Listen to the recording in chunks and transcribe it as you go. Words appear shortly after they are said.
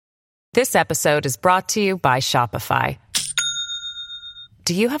This episode is brought to you by Shopify.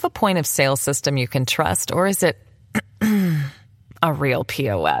 Do you have a point of sale system you can trust, or is it a real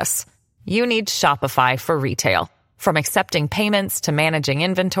POS? You need Shopify for retail. From accepting payments to managing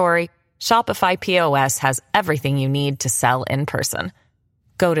inventory, Shopify POS has everything you need to sell in person.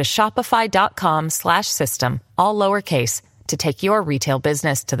 Go to shopify.com/system, all lowercase, to take your retail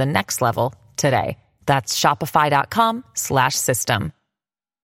business to the next level today. That's shopify.com/system.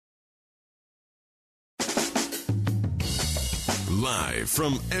 Live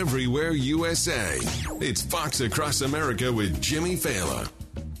from everywhere USA, it's Fox Across America with Jimmy Failla.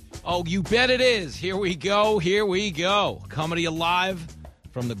 Oh, you bet it is. Here we go. Coming to you live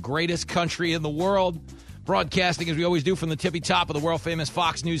from the greatest country in the world. Broadcasting, as we always do, from the tippy top of the world-famous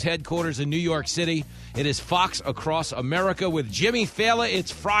Fox News headquarters in New York City. It is Fox Across America with Jimmy Failla.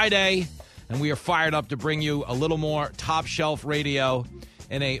 It's Friday, and we are fired up to bring you a little more top-shelf radio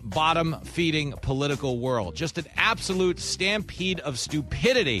in a bottom-feeding political world. Just an absolute stampede of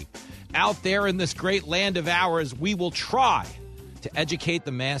stupidity out there in this great land of ours. We will try to educate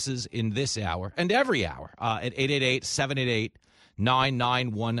the masses in this hour and every hour at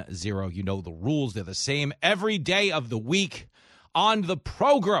 888-788-9910. You know the rules. They're the same every day of the week on the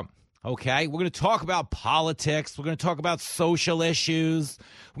program. Okay, we're going to talk about politics. We're going to talk about social issues.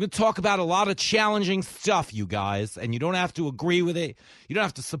 We're going to talk about a lot of challenging stuff, you guys. And you don't have to agree with it. You don't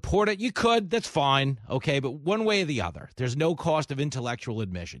have to support it. You could. That's fine. Okay, but one way or the other. There's no cost of intellectual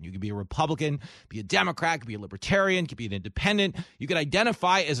admission. You can be a Republican, be a Democrat, be a Libertarian, be an independent. You can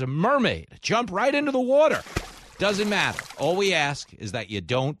identify as a mermaid. Jump right into the water. Doesn't matter. All we ask is that you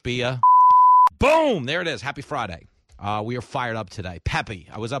don't be a... Boom! There it is. Happy Friday. We are fired up today. Peppy.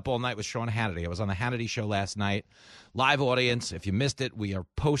 I was up all night with Sean Hannity. I was on the Hannity show last night. Live audience. If you missed it, we are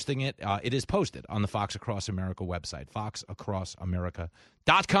posting it. It is posted on the Fox Across America website,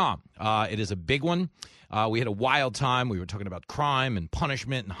 foxacrossamerica.com. It is a big one. We had a wild time. We were talking about crime and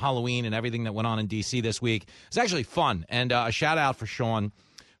punishment and Halloween and everything that went on in D.C. this week. It's actually fun. And a shout-out for Sean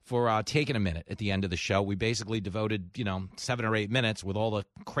for taking a minute at the end of the show. We basically devoted, 7 or 8 minutes with all the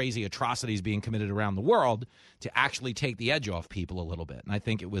crazy atrocities being committed around the world to actually take the edge off people a little bit. And I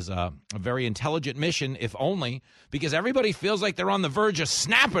think it was a very intelligent mission, if only because everybody feels like they're on the verge of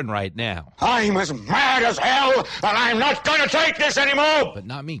snapping right now. I'm as mad as hell, and I'm not going to take this anymore. But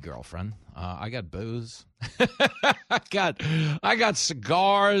not me, girlfriend. I got booze. I got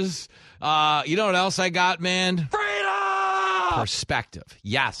cigars. You know what else I got, man? Perspective.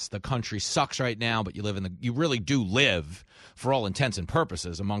 Yes, the country sucks right now, but you really do live, for all intents and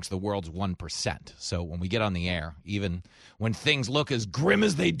purposes, amongst the world's 1%. So when we get on the air, even when things look as grim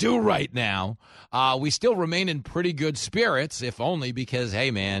as they do right now, we still remain in pretty good spirits, if only because,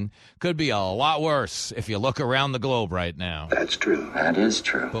 hey, man, could be a lot worse if you look around the globe right now. That's true. That is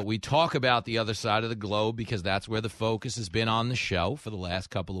true. But we talk about the other side of the globe because that's where the focus has been on the show for the last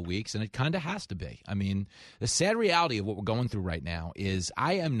couple of weeks, and it kind of has to be. I mean, the sad reality of what we're going through right now is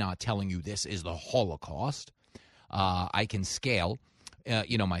I am not telling you this is the Holocaust. I can scale,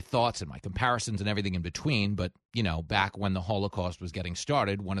 my thoughts and my comparisons and everything in between. But, back when the Holocaust was getting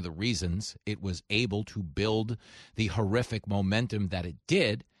started, one of the reasons it was able to build the horrific momentum that it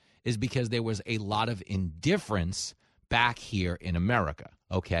did is because there was a lot of indifference back here in America.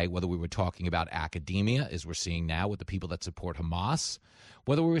 Okay, whether we were talking about academia, as we're seeing now with the people that support Hamas,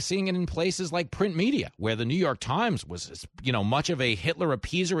 whether we were seeing it in places like print media, where the New York Times was, as much of a Hitler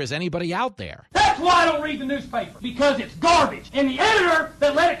appeaser as anybody out there. That's why I don't read the newspaper, because it's garbage. And the editor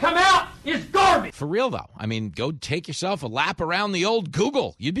that let it come out is garbage. For real, though. I mean, go take yourself a lap around the old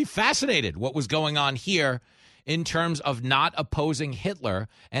Google. You'd be fascinated what was going on here in terms of not opposing Hitler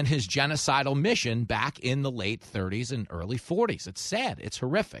and his genocidal mission back in the late 30s and early 40s. It's sad. It's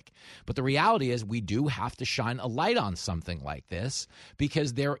horrific. But the reality is we do have to shine a light on something like this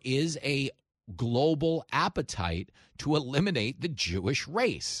because there is a global appetite to eliminate the Jewish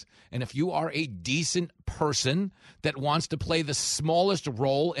race. And if you are a decent person that wants to play the smallest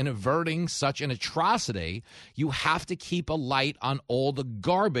role in averting such an atrocity, you have to keep a light on all the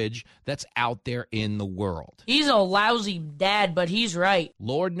garbage that's out there in the world. He's a lousy dad, but he's right.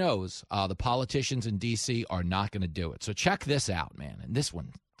 Lord knows the politicians in D.C. are not going to do it. So check this out, man. And this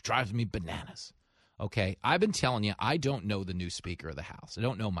one drives me bananas. Okay, I've been telling you, I don't know the new Speaker of the House. I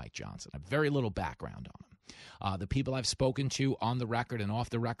don't know Mike Johnson. I have very little background on him. The people I've spoken to on the record and off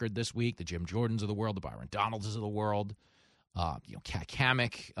the record this week, the Jim Jordans of the world, the Byron Donalds of the world, Kat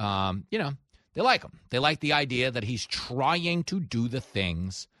Kamik, they like him. They like the idea that he's trying to do the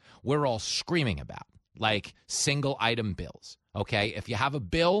things we're all screaming about, like single-item bills. Okay, if you have a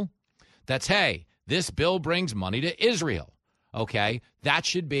bill that's, hey, this bill brings money to Israel, Okay, that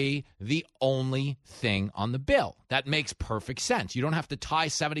should be the only thing on the bill. That makes perfect sense. You don't have to tie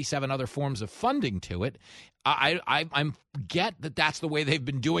 77 other forms of funding to it. I get that that's the way they've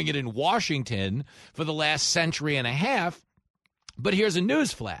been doing it in Washington for the last century and a half. But here's a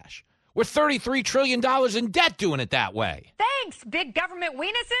news flash. We're $33 trillion in debt doing it that way. Thanks, big government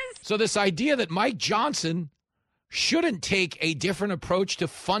weenuses. So this idea that Mike Johnson shouldn't take a different approach to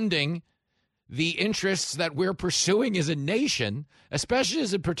funding the interests that we're pursuing as a nation, especially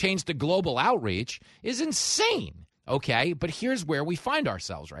as it pertains to global outreach, is insane. Okay, but here's where we find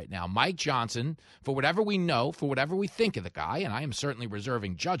ourselves right now. Mike Johnson, for whatever we know, for whatever we think of the guy, and I am certainly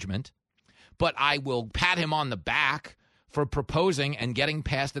reserving judgment, but I will pat him on the back for proposing and getting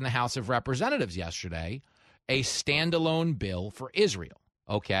passed in the House of Representatives yesterday a standalone bill for Israel.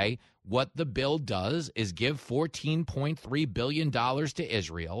 Okay, what the bill does is give $14.3 billion to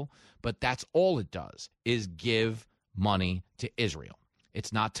Israel, but that's all it does is give money to Israel.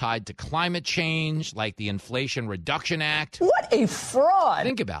 It's not tied to climate change like the Inflation Reduction Act. What a fraud.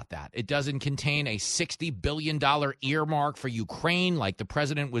 Think about that. It doesn't contain a $60 billion earmark for Ukraine like the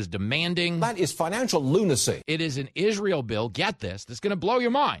president was demanding. That is financial lunacy. It is an Israel bill. Get this. This is going to blow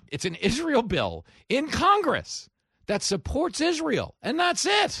your mind. It's an Israel bill in Congress that supports Israel, and that's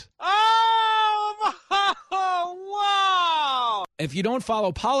it. Oh, wow. If you don't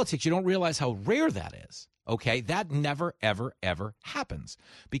follow politics, you don't realize how rare that is. Okay, that never, ever, ever happens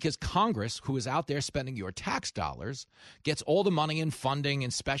because Congress, who is out there spending your tax dollars, gets all the money and funding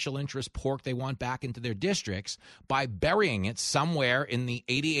and special interest pork they want back into their districts by burying it somewhere in the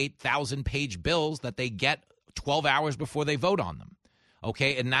 88,000-page bills that they get 12 hours before they vote on them.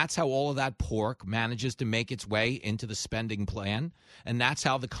 Okay, and that's how all of that pork manages to make its way into the spending plan, and that's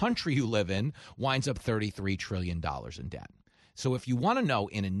how the country you live in winds up $33 trillion in debt. So if you want to know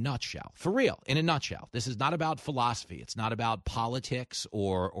in a nutshell, for real, in a nutshell, this is not about philosophy. It's not about politics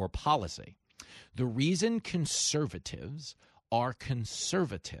or policy. The reason conservatives are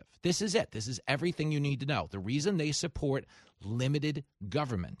conservative, this is it. This is everything you need to know. The reason they support limited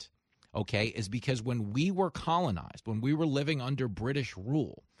government, okay, is because when we were colonized, when we were living under British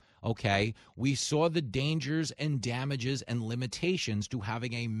rule, okay, we saw the dangers and damages and limitations to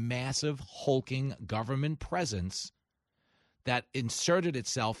having a massive, hulking government presence that inserted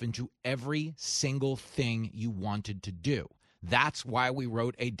itself into every single thing you wanted to do. That's why we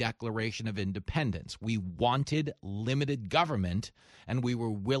wrote a Declaration of Independence. We wanted limited government, and we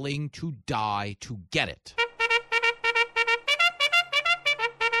were willing to die to get it.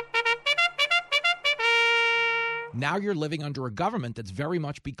 Now you're living under a government that's very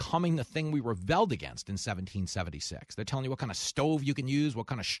much becoming the thing we rebelled against in 1776. They're telling you what kind of stove you can use, what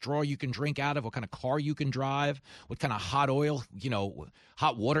kind of straw you can drink out of, what kind of car you can drive, what kind of hot oil,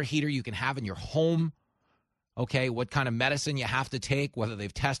 hot water heater you can have in your home. Okay, what kind of medicine you have to take, whether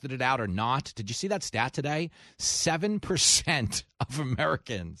they've tested it out or not. Did you see that stat today? 7% of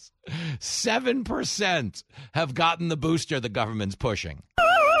Americans, 7% have gotten the booster the government's pushing.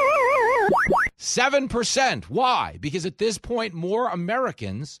 7%. Why? Because at this point, more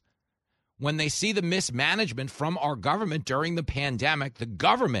Americans, when they see the mismanagement from our government during the pandemic, the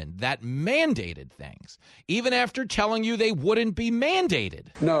government that mandated things, even after telling you they wouldn't be mandated.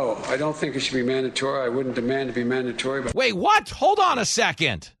 No, I don't think it should be mandatory. I wouldn't demand to be mandatory. But wait, what? Hold on a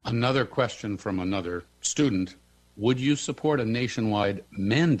second. Another question from another student. Would you support a nationwide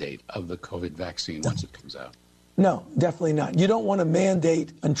mandate of the COVID vaccine once it comes out? No, definitely not. You don't want to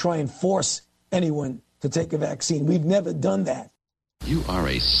mandate and try and force anyone to take a vaccine. We've never done that. You are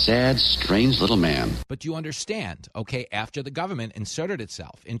a sad, strange little man. But you understand, okay, after the government inserted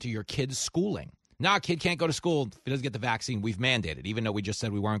itself into your kid's schooling. Nah, kid can't go to school if he doesn't get the vaccine. We've mandated. Even though we just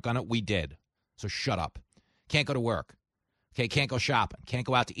said we weren't going to, we did. So shut up. Can't go to work. Okay, can't go shopping. Can't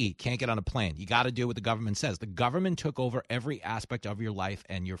go out to eat. Can't get on a plane. You got to do what the government says. The government took over every aspect of your life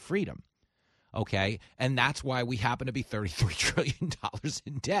and your freedom. Okay, and that's why we happen to be $33 trillion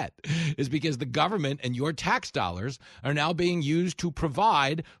in debt, is because the government and your tax dollars are now being used to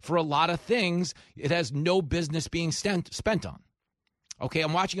provide for a lot of things it has no business being spent on. Okay,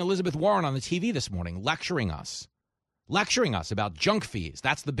 I'm watching Elizabeth Warren on the TV this morning lecturing us about junk fees.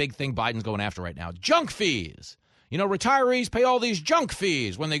 That's the big thing Biden's going after right now. Junk fees. You know, retirees pay all these junk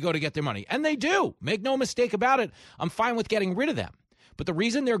fees when they go to get their money. And they do. Make no mistake about it. I'm fine with getting rid of them. But the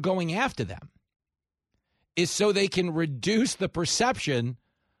reason they're going after them is so they can reduce the perception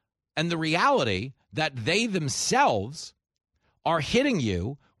and the reality that they themselves are hitting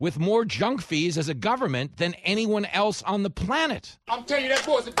you with more junk fees as a government than anyone else on the planet. I'm telling you, that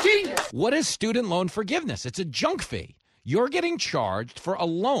boy's a genius. What is student loan forgiveness? It's a junk fee. You're getting charged for a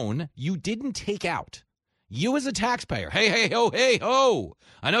loan you didn't take out. You as a taxpayer, hey, ho.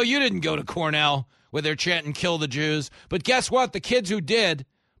 I know you didn't go to Cornell where they're chanting kill the Jews, but guess what? The kids who did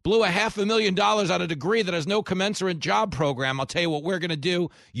blew $500,000 on a degree that has no commensurate job program. I'll tell you what we're going to do.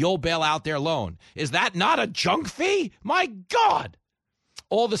 You'll bail out their loan. Is that not a junk fee? My God.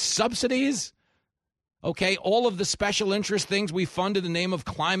 All the subsidies, okay, all of the special interest things we fund in the name of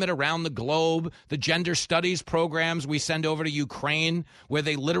climate around the globe, the gender studies programs we send over to Ukraine where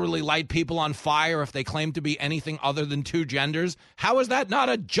they literally light people on fire if they claim to be anything other than two genders. How is that not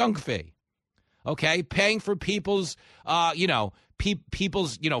a junk fee? Okay, paying for people's,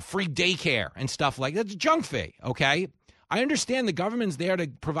 people's, free daycare and stuff like that. That's a junk fee, okay? I understand the government's there to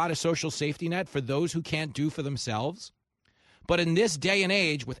provide a social safety net for those who can't do for themselves. But in this day and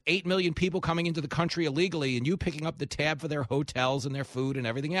age, with 8 million people coming into the country illegally and you picking up the tab for their hotels and their food and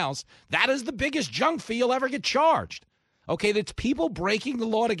everything else, that is the biggest junk fee you'll ever get charged. Okay, that's people breaking the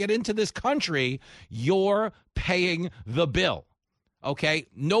law to get into this country. You're paying the bill. Okay,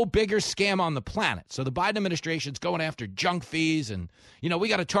 no bigger scam on the planet. So the Biden administration's going after junk fees and, we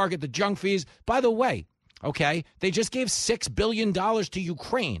got to target the junk fees. By the way, okay, they just gave $6 billion to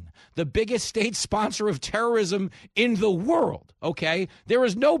Ukraine, the biggest state sponsor of terrorism in the world, okay? There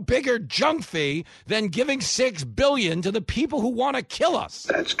is no bigger junk fee than giving $6 billion to the people who want to kill us.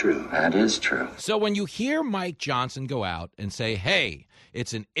 That's true. That is true. So when you hear Mike Johnson go out and say, hey,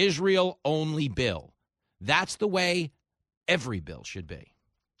 it's an Israel-only bill, that's the way every bill should be.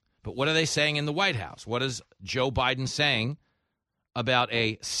 But what are they saying in the White House? What is Joe Biden saying about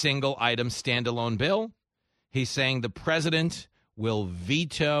a single item standalone bill? He's saying the president will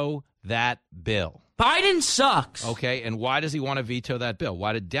veto that bill. Biden sucks. Okay, and why does he want to veto that bill?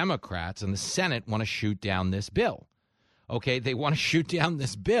 Why do Democrats in the Senate want to shoot down this bill? Okay, they want to shoot down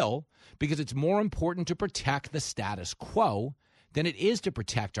this bill because it's more important to protect the status quo than it is to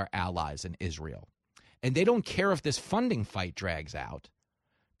protect our allies in Israel. And they don't care if this funding fight drags out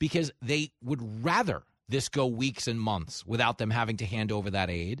because they would rather this go weeks and months without them having to hand over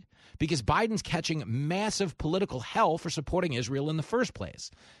that aid because Biden's catching massive political hell for supporting Israel in the first place.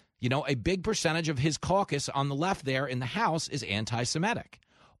 A big percentage of his caucus on the left there in the House is anti-Semitic.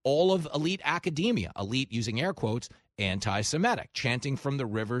 All of elite academia, elite using air quotes, anti-Semitic, chanting from the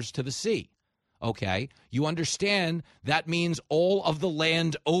rivers to the sea. Okay, you understand that means all of the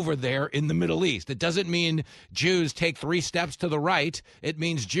land over there in the Middle East. It doesn't mean Jews take 3 steps to the right. It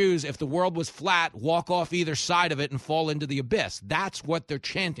means Jews, if the world was flat, walk off either side of it and fall into the abyss. That's what they're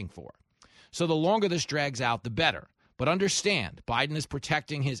chanting for. So the longer this drags out, the better. But understand, Biden is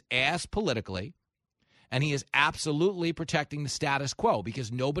protecting his ass politically, and he is absolutely protecting the status quo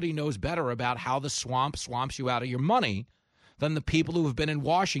because nobody knows better about how the swamp swamps you out of your money than the people who have been in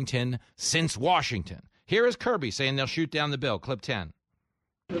Washington since Washington. Here is Kirby saying they'll shoot down the bill. Clip 10.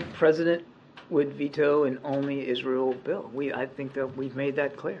 The president would veto an only Israel bill. I think that we've made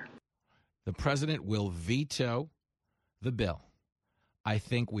that clear. The president will veto the bill. I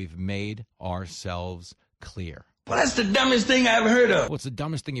think we've made ourselves clear. Well, that's the dumbest thing I ever heard of. Well, it's the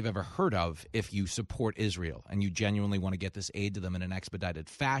dumbest thing you've ever heard of if you support Israel and you genuinely want to get this aid to them in an expedited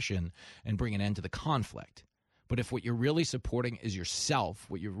fashion and bring an end to the conflict. But if what you're really supporting is yourself,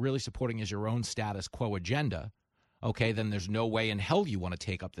 what you're really supporting is your own status quo agenda, okay, then there's no way in hell you want to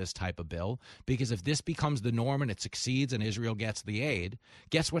take up this type of bill because if this becomes the norm and it succeeds and Israel gets the aid,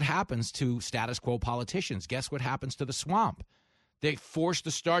 guess what happens to status quo politicians? Guess what happens to the swamp? They're forced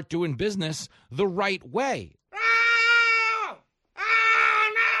to start doing business the right way.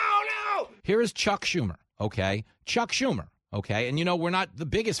 No! Here is Chuck Schumer, okay? Chuck Schumer. Okay, and we're not the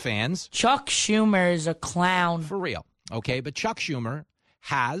biggest fans. Chuck Schumer is a clown. For real. Okay, but Chuck Schumer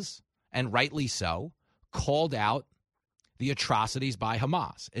has, and rightly so, called out the atrocities by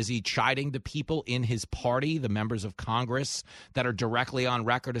Hamas. Is he chiding the people in his party, the members of Congress that are directly on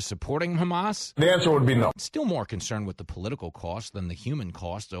record as supporting Hamas? The answer would be no. Still more concerned with the political cost than the human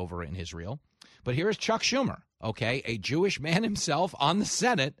cost over in Israel. But here is Chuck Schumer, okay, a Jewish man himself on the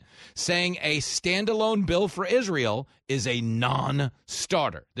Senate, saying a standalone bill for Israel is a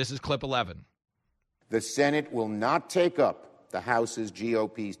non-starter. This is clip 11. The Senate will not take up the House's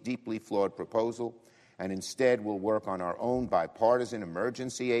GOP's deeply flawed proposal and instead will work on our own bipartisan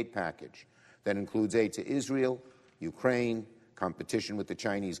emergency aid package that includes aid to Israel, Ukraine, competition with the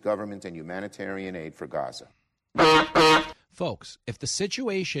Chinese government, and humanitarian aid for Gaza. Folks, if the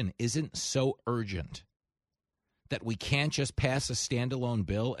situation isn't so urgent that we can't just pass a standalone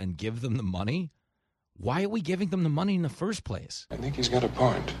bill and give them the money, why are we giving them the money in the first place? I think he's got a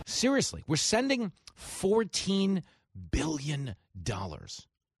point. Seriously, we're sending $14 billion,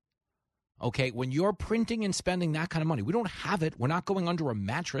 Okay, when you're printing and spending that kind of money, we don't have it. We're not going under a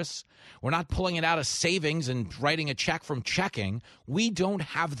mattress. We're not pulling it out of savings and writing a check from checking. We don't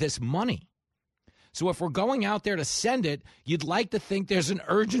have this money. So if we're going out there to send it, you'd like to think there's an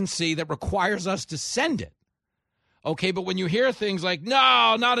urgency that requires us to send it. Okay, but when you hear things like,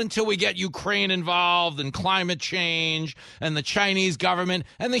 no, not until we get Ukraine involved and climate change and the Chinese government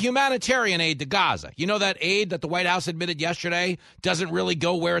and the humanitarian aid to Gaza. You know that aid that the White House admitted yesterday doesn't really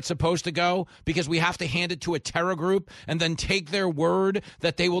go where it's supposed to go because we have to hand it to a terror group and then take their word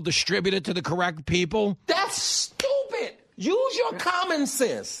that they will distribute it to the correct people? That's stupid. Use your common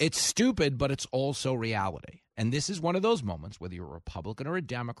sense. It's stupid, but it's also reality. And this is one of those moments, whether you're a Republican or a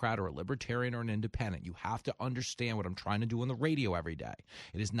Democrat or a Libertarian or an Independent, you have to understand what I'm trying to do on the radio every day.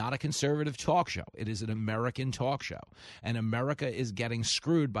 It is not a conservative talk show. It is an American talk show. And America is getting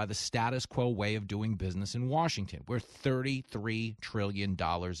screwed by the status quo way of doing business in Washington. We're $33 trillion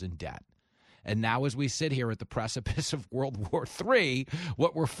in debt. And now as we sit here at the precipice of World War III,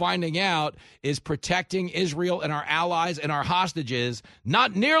 what we're finding out is protecting Israel and our allies and our hostages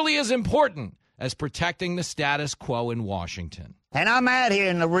not nearly as important as protecting the status quo in Washington. And I'm out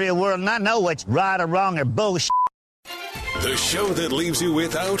here in the real world, and I know what's right or wrong or bullshit. The show that leaves you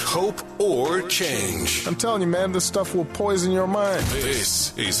without hope or change. I'm telling you, man, this stuff will poison your mind.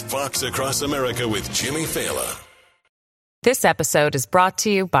 This is Fox Across America with Jimmy Fallon. This episode is brought to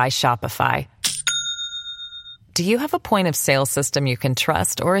you by Shopify. Do you have a point of sale system you can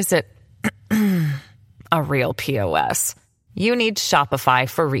trust, or is it a real POS? You need Shopify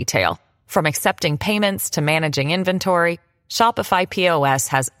for retail. From accepting payments to managing inventory, Shopify POS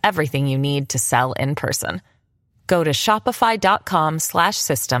has everything you need to sell in person. Go to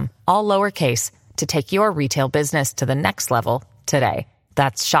shopify.com/system, all lowercase, to take your retail business to the next level today.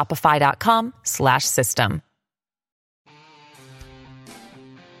 That's shopify.com/system.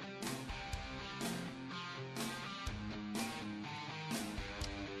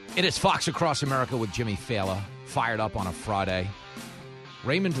 It is Fox Across America with Jimmy Fallon, fired up on a Friday.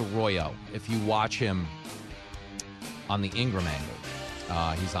 Raymond Arroyo, if you watch him on the Ingram Angle,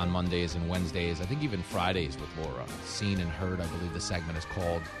 he's on Mondays and Wednesdays, I think even Fridays with Laura. Seen and Heard, I believe the segment is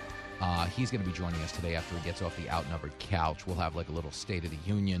called. He's going to be joining us today after he gets off the Outnumbered Couch. We'll have like a little State of the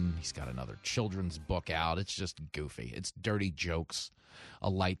Union. He's got another children's book out. It's just goofy. It's dirty jokes, a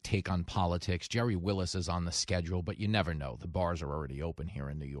light take on politics. Jerry Willis is on the schedule, but you never know. The bars are already open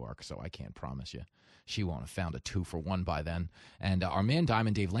here in New York, so I can't promise you. She won't have found a 2-for-1 by then. And our man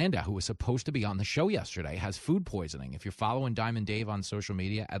Diamond Dave Landau, who was supposed to be on the show yesterday, has food poisoning. If you're following Diamond Dave on social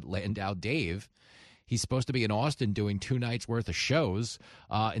media at Landau Dave, he's supposed to be in Austin doing 2 nights worth of shows.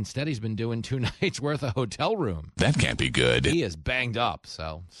 Instead, he's been doing 2 nights worth of hotel room. That can't be good. He is banged up.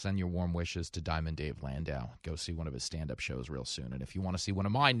 So send your warm wishes to Diamond Dave Landau. Go see one of his stand-up shows real soon. And if you want to see one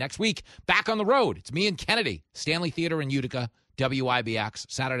of mine next week, back on the road. It's me and Kennedy, Stanley Theater in Utica, WIBX,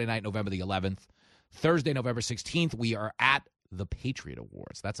 Saturday night, November the 11th. Thursday, November 16th, we are at the Patriot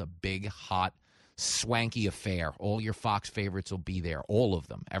Awards. That's a big, hot, swanky affair. All your Fox favorites will be there, all of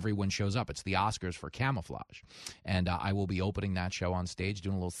them. Everyone shows up. It's the Oscars for camouflage. And I will be opening that show on stage,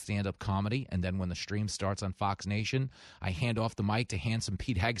 doing a little stand-up comedy. And then when the stream starts on Fox Nation, I hand off the mic to handsome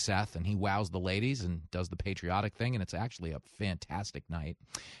Pete Hegseth, and he wows the ladies and does the patriotic thing. And it's actually a fantastic night.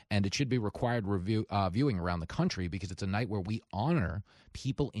 And it should be required viewing around the country because it's a night where we honor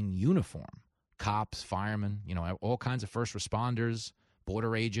people in uniform. Cops, firemen, all kinds of first responders,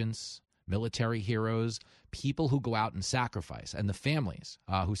 border agents, military heroes, people who go out and sacrifice, and the families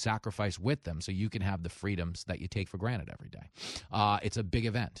who sacrifice with them so you can have the freedoms that you take for granted every day. It's a big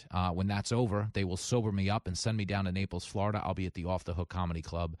event. When that's over, they will sober me up and send me down to Naples, Florida. I'll be at the Off the Hook Comedy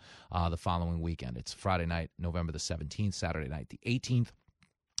Club the following weekend. It's Friday night, November the 17th, Saturday night, the 18th,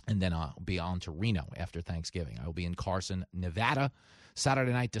 and then I'll be on to Reno after Thanksgiving. I will be in Carson, Nevada,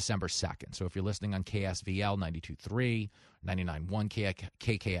 Saturday night, December 2nd. So if you're listening on KSVL 92.3, 99.1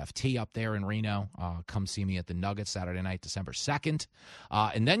 KKFT up there in Reno, come see me at the Nuggets Saturday night, December 2nd.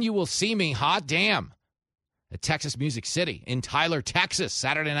 And then you will see me, hot damn, at Texas Music City in Tyler, Texas,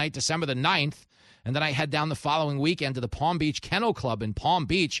 Saturday night, December the 9th. And then I head down the following weekend to the Palm Beach Kennel Club in Palm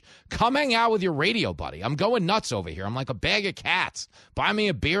Beach. Come hang out with your radio buddy. I'm going nuts over here. I'm like a bag of cats. Buy me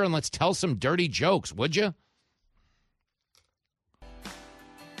a beer and let's tell some dirty jokes, would you?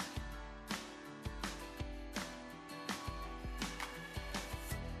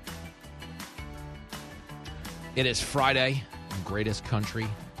 It is Friday, greatest country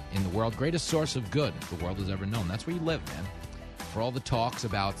in the world, greatest source of good the world has ever known. That's where you live, man. For all the talks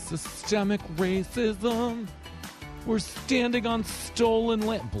about systemic racism, We're standing on stolen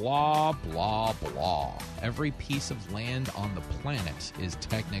land. Blah, blah, blah. Every piece of land on the planet is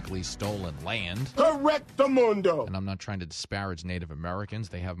technically stolen land. Correctamundo. And I'm not trying to disparage Native Americans.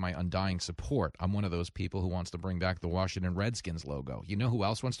 They have my undying support. I'm one of those people who wants to bring back the Washington Redskins logo. You know who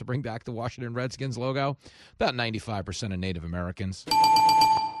else wants to bring back the Washington Redskins logo? About 95% of Native Americans.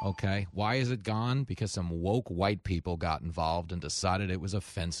 Okay, why is it gone? Because some woke white people got involved and decided it was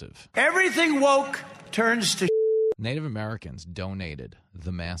offensive. Everything woke turns to Native Americans donated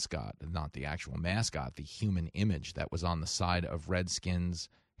the mascot, not the actual mascot, the human image that was on the side of Redskins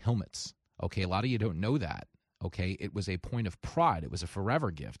helmets. Okay, a lot of you don't know that. Okay, it was a point of pride. It was a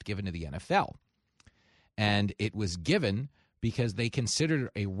forever gift given to the NFL. And it was given because they considered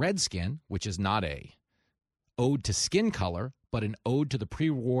a redskin, which is not a ode to skin color, but an ode to the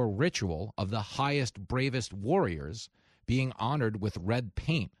pre-war ritual of the highest, bravest warriors being honored with red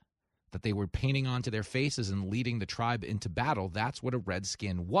paint that they were painting onto their faces and leading the tribe into battle. That's what a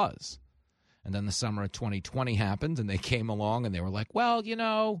redskin was. And then the summer of 2020 happened, and they came along, and they were like, well, you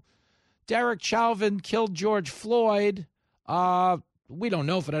know, Derek Chauvin killed George Floyd. We don't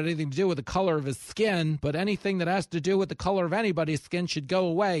know if it had anything to do with the color of his skin, but anything that has to do with the color of anybody's skin should go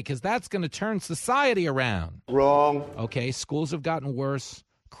away because that's going to turn society around. Wrong. Okay, schools have gotten worse.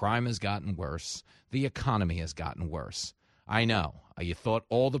 Crime has gotten worse. The economy has gotten worse. I know. You thought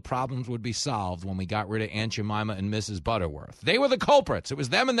all the problems would be solved when we got rid of Aunt Jemima and Mrs. Butterworth. They were the culprits. It was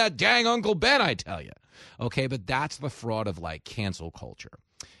them and that dang Uncle Ben, I tell you. Okay, but that's the fraud of, like, cancel culture.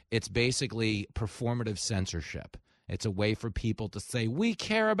 It's basically performative censorship. It's a way for people to say, we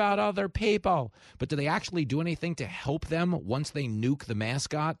care about other people. But do they actually do anything to help them once they nuke the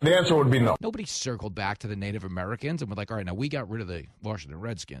mascot? The answer would be no. Nobody circled back to the Native Americans and were like, all right, now we got rid of the Washington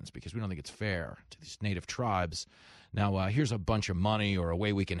Redskins because we don't think it's fair to these native tribes. Now, here's a bunch of money or a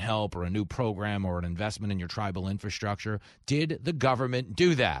way we can help or a new program or an investment in your tribal infrastructure. Did the government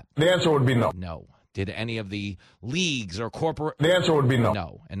do that? The answer would be no. No. Did any of the leagues or corporate? The answer would be no.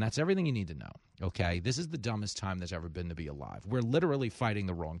 No. And that's everything you need to know. Okay? This is the dumbest time there's ever been to be alive. We're literally fighting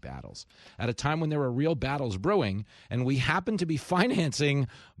the wrong battles at a time when there are real battles brewing, and we happen to be financing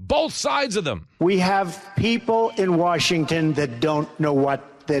both sides of them. We have people in Washington that don't know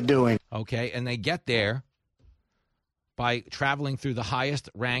what they're doing. Okay? And they get there by traveling through the highest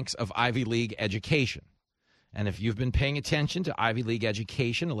ranks of Ivy League education. And if you've been paying attention to Ivy League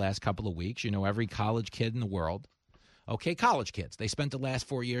education the last couple of weeks, you know every college kid in the world. Okay, college kids. They spent the last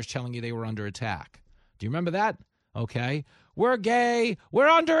 4 years telling you they were under attack. Do you remember that? Okay. We're gay. We're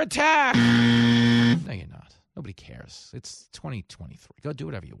under attack. No, you're not. Nobody cares. It's 2023. Go do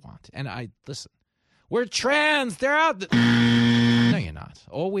whatever you want. And listen, we're trans. They're out. No, you're not.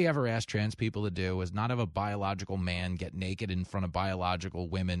 All we ever asked trans people to do is not have a biological man get naked in front of biological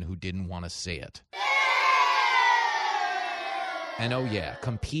women who didn't want to see it. And, oh, yeah,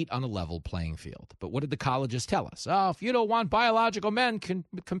 compete on a level playing field. But what did the colleges tell us? Oh, if you don't want biological men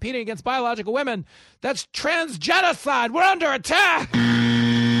competing against biological women, that's transgenocide. We're under attack.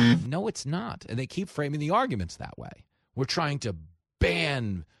 No, it's not. And they keep framing the arguments that way. We're trying to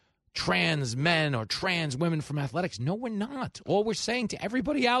ban trans men or trans women from athletics. No, we're not. All we're saying to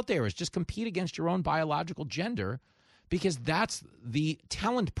everybody out there is just compete against your own biological gender because that's the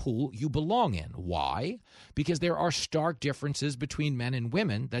talent pool you belong in. Why? Because there are stark differences between men and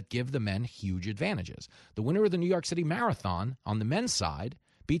women that give the men huge advantages. The winner of the New York City Marathon on the men's side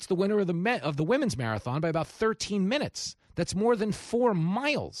beats the winner of the women's marathon by about 13 minutes. That's more than 4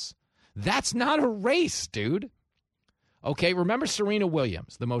 miles. That's not a race, dude. Okay, remember Serena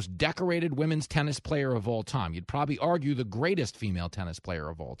Williams, the most decorated women's tennis player of all time. You'd probably argue the greatest female tennis player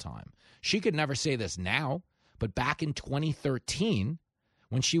of all time. She could never say this now, but back in 2013,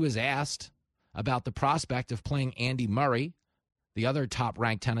 when she was asked about the prospect of playing Andy Murray, the other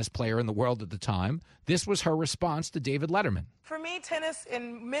top-ranked tennis player in the world at the time, this was her response to David Letterman. For me, tennis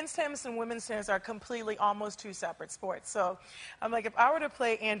and men's tennis and women's tennis are completely almost two separate sports. So I'm like, if I were to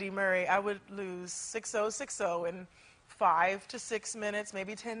play Andy Murray, I would lose 6-0, 6-0, and 5 to 6 minutes,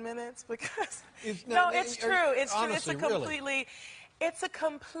 maybe 10 minutes, because it's true. It's true. It's a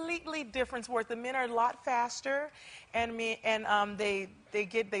completely different sport. The men are a lot faster, and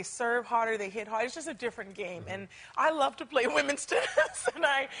they serve harder, they hit harder. It's just a different game, and I love to play women's tennis, and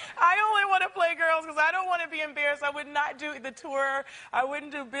I only want to play girls because I don't want to be embarrassed. I would not do the tour. I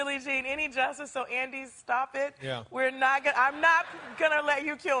wouldn't do Billie Jean any justice. So Andy, stop it. Yeah. I'm not gonna let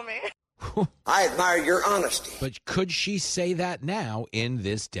you kill me. I admire your honesty. But could she say that now in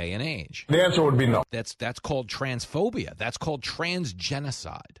this day and age? The answer would be no. That's called transphobia. That's called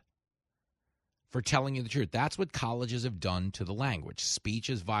transgenocide. for telling you the truth. That's what colleges have done to the language. Speech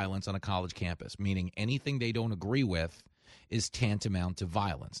is violence on a college campus, meaning anything they don't agree with is tantamount to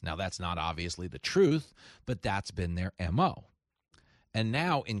violence. Now, that's not obviously the truth, but that's been their MO. And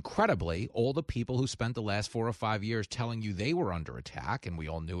now, incredibly, all the people who spent the last 4 or 5 years telling you they were under attack, and we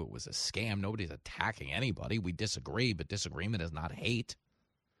all knew it was a scam. Nobody's attacking anybody. We disagree, but disagreement is not hate.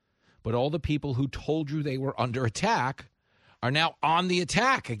 But all the people who told you they were under attack are now on the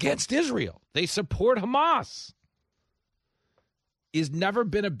attack against Israel. They support Hamas. It's never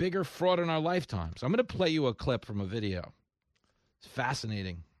been a bigger fraud in our lifetimes. I'm going to play you a clip from a video. It's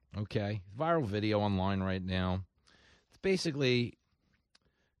fascinating, okay? Viral video online right now. It's basically,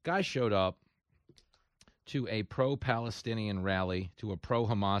 guy showed up to a pro-Palestinian rally, to a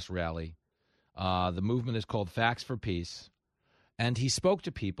pro-Hamas rally. The movement is called Facts for Peace. And he spoke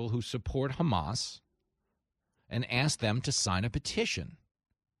to people who support Hamas and asked them to sign a petition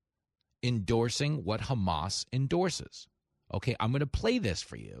endorsing what Hamas endorses. Okay, I'm going to play this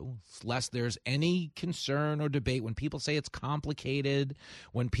for you, lest there's any concern or debate. When people say it's complicated,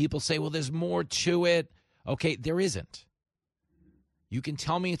 when people say, well, there's more to it, okay, there isn't. You can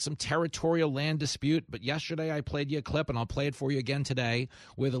tell me it's some territorial land dispute, but yesterday I played you a clip, and I'll play it for you again today,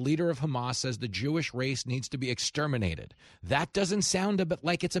 where the leader of Hamas says the Jewish race needs to be exterminated. That doesn't sound a bit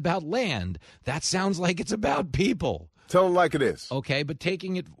like it's about land. That sounds like it's about people. Tell them like it is. Okay, but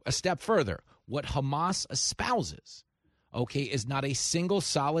taking it a step further, what Hamas espouses, okay, is not a single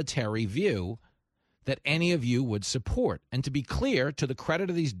solitary view that any of you would support. And to be clear, to the credit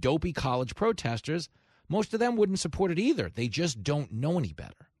of these dopey college protesters, most of them wouldn't support it either. They just don't know any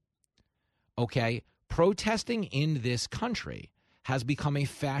better. Okay? Protesting in this country has become a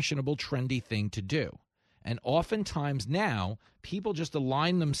fashionable, trendy thing to do. And oftentimes now, people just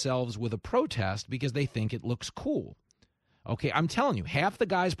align themselves with a protest because they think it looks cool. Okay, I'm telling you, half the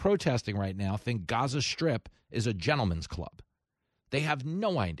guys protesting right now think Gaza Strip is a gentleman's club. They have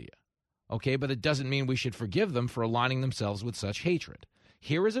no idea. Okay, but it doesn't mean we should forgive them for aligning themselves with such hatred.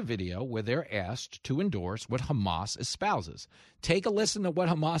 Here is a video where they're asked to endorse what Hamas espouses. Take a listen to what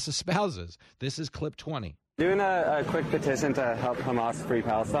Hamas espouses. This is clip 20. Doing a quick petition to help Hamas free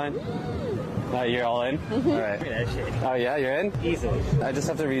Palestine. You're all in? Mm-hmm. All right. Oh, yeah, you're in? Easily. I just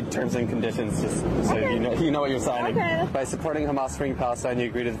have to read terms and conditions just so you know what you're signing. Okay. By supporting Hamas freeing Palestine, you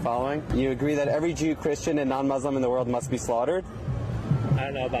agree to the following. You agree that every Jew, Christian, and non-Muslim in the world must be slaughtered. I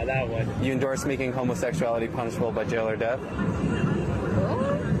don't know about that one. You endorse making homosexuality punishable by jail or death.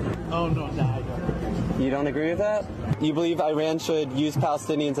 Oh, no, I don't. You don't agree with that? You believe Iran should use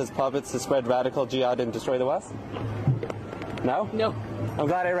Palestinians as puppets to spread radical jihad and destroy the West? No? No. I'm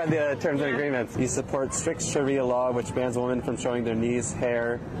glad I read the terms and agreements. You support strict Sharia law, which bans women from showing their knees,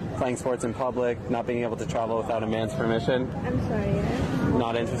 hair, playing sports in public, not being able to travel without a man's permission. I'm sorry, yeah.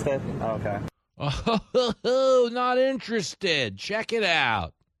 Not interested? Oh, okay. Oh, not interested. Check it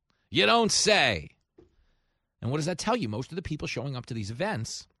out. You don't say. And what does that tell you? Most of the people showing up to these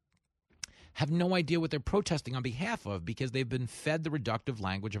events have no idea what they're protesting on behalf of because they've been fed the reductive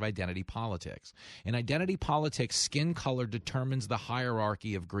language of identity politics. In identity politics, skin color determines the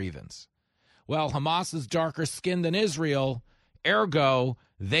hierarchy of grievance. Well, Hamas is darker skinned than Israel, ergo,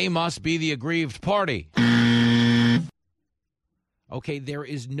 they must be the aggrieved party. Okay, there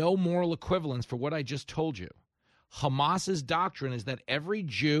is no moral equivalence for what I just told you. Hamas's doctrine is that every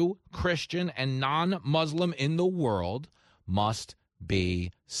Jew, Christian, and non-Muslim in the world must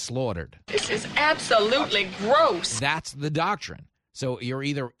be slaughtered. This is absolutely gross. That's the doctrine. So you're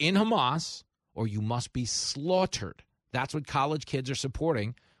either in Hamas or you must be slaughtered. That's what college kids are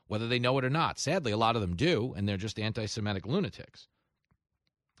supporting, whether they know it or not. Sadly, a lot of them do, and they're just anti-Semitic lunatics.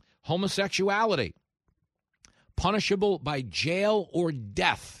 Homosexuality, punishable by jail or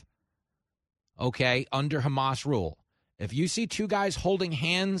death, okay, under Hamas rule. If you see two guys holding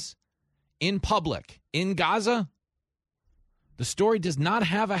hands in public in Gaza, the story does not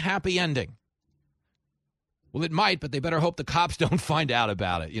have a happy ending. Well, it might, but they better hope the cops don't find out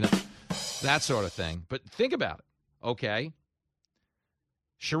about it, you know, that sort of thing. But think about it, okay?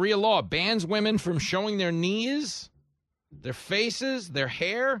 Sharia law bans women from showing their knees, their faces, their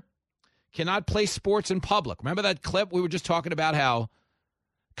hair, cannot play sports in public. Remember that clip we were just talking about how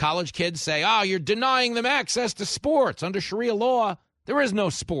college kids say, oh, you're denying them access to sports. Under Sharia law, there is no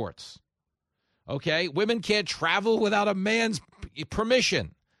sports. Okay, women can't travel without a man's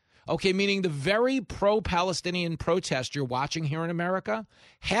permission. Okay, meaning the very pro-Palestinian protest you're watching here in America,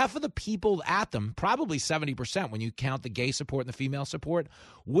 half of the people at them, probably 70% when you count the gay support and the female support,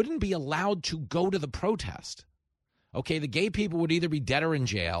 wouldn't be allowed to go to the protest. Okay, the gay people would either be dead or in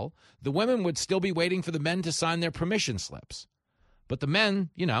jail. The women would still be waiting for the men to sign their permission slips. But the men,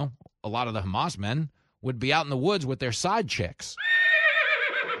 you know, a lot of the Hamas men would be out in the woods with their side chicks.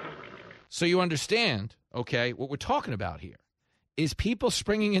 So you understand, okay, what we're talking about here is people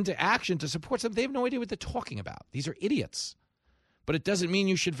springing into action to support them. They have no idea what they're talking about. These are idiots. But it doesn't mean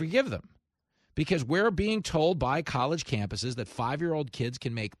you should forgive them, because we're being told by college campuses that 5-year-old kids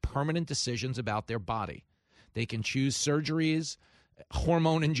can make permanent decisions about their body. They can choose surgeries,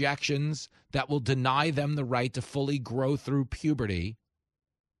 hormone injections that will deny them the right to fully grow through puberty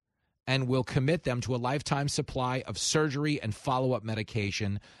and will commit them to a lifetime supply of surgery and follow-up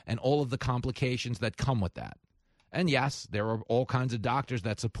medication and all of the complications that come with that. And yes, there are all kinds of doctors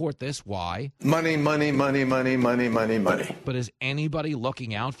that support this. Why? Money, money, money, money, money, money, money. But is anybody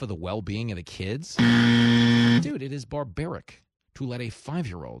looking out for the well-being of the kids? Dude, it is barbaric to let a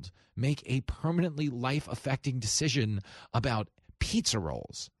 5-year-old make a permanently life-affecting decision about pizza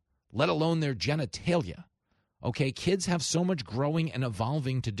rolls, let alone their genitalia. Okay, kids have so much growing and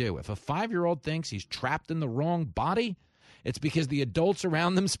evolving to do. If a 5-year-old thinks he's trapped in the wrong body, it's because the adults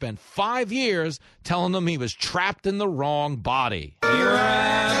around them spent 5 years telling them he was trapped in the wrong body. You're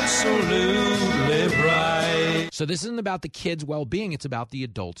absolutely right. So this isn't about the kids' well-being. It's about the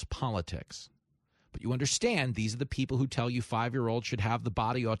adults' politics. But you understand, these are the people who tell you 5-year-olds should have the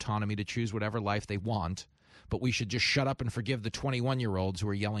body autonomy to choose whatever life they want, but we should just shut up and forgive the 21-year-olds who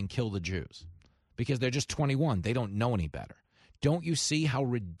are yelling, kill the Jews. Because they're just 21. They don't know any better. Don't you see how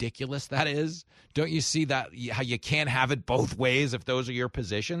ridiculous that is? Don't you see that how you can't have it both ways if those are your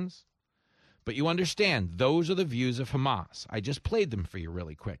positions? But you understand, those are the views of Hamas. I just played them for you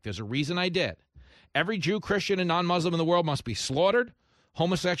really quick. There's a reason I did. Every Jew, Christian, and non-Muslim in the world must be slaughtered.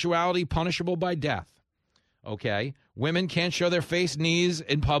 Homosexuality punishable by death. Okay? Women can't show their face, knees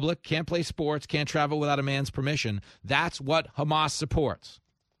in public, can't play sports, can't travel without a man's permission. That's what Hamas supports.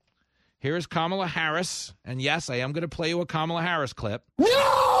 Here's Kamala Harris, and yes, I am going to play you a Kamala Harris clip.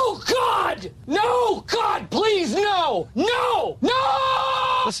 No, God! No, God, please, no! No!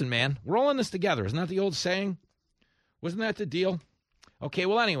 No! Listen, man, we're all in this together. Isn't that the old saying? Wasn't that the deal? Okay,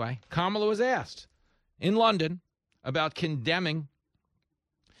 well, anyway, Kamala was asked in London about condemning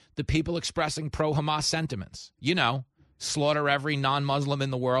the people expressing pro-Hamas sentiments. You know, slaughter every non-Muslim in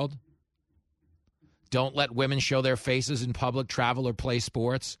the world. Don't let women show their faces in public, travel, or play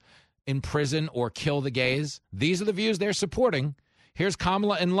sports. Imprison or kill the gays. These are the views they're supporting. Here's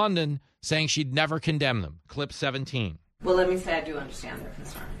Kamala in London saying she'd never condemn them. Clip 17. Well, let me say I do understand their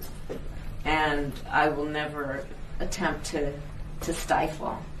concerns. And I will never attempt to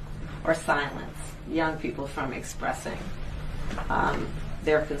stifle or silence young people from expressing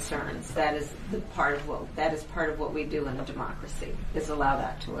their concerns. That is part of what we do in a democracy, is allow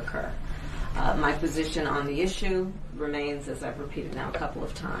that to occur. My position on the issue remains, as I've repeated now a couple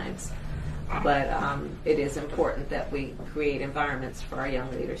of times, but it is important that we create environments for our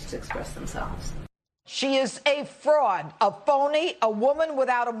young leaders to express themselves. She is a fraud, a phony, a woman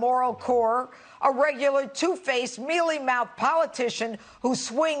without a moral core, a regular two-faced, mealy-mouthed politician who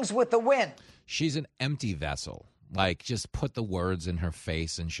swings with the wind. She's an empty vessel. Like, just put the words in her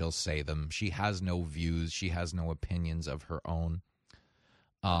face and she'll say them. She has no views. She has no opinions of her own.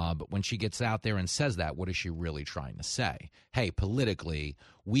 But when she gets out there and says that, what is she really trying to say? Hey, politically,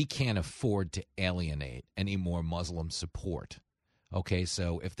 we can't afford to alienate any more Muslim support. Okay,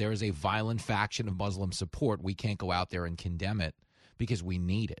 so if there is a violent faction of Muslim support, we can't go out there and condemn it because we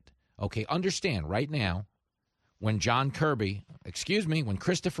need it. Okay, understand, right now, when when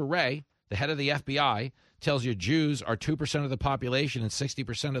Christopher Wray, the head of the FBI, tells you Jews are 2% of the population and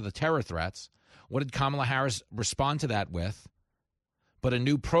 60% of the terror threats, what did Kamala Harris respond to that with? But a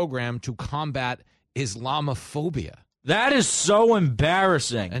new program to combat Islamophobia. That is so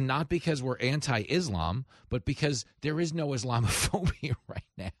embarrassing. And not because we're anti-Islam, but because there is no Islamophobia right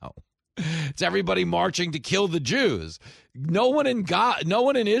now. It's everybody marching to kill the Jews. No one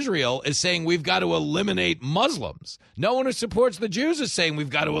in Israel is saying we've got to eliminate Muslims. No one who supports the Jews is saying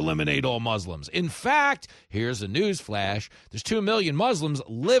we've got to eliminate all Muslims. In fact, here's a news flash. There's 2 million Muslims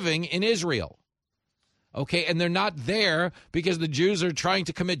living in Israel. Okay, and they're not there because the Jews are trying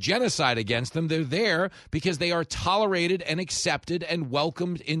to commit genocide against them. They're there because they are tolerated and accepted and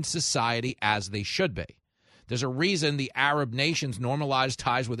welcomed in society as they should be. There's a reason the Arab nations normalized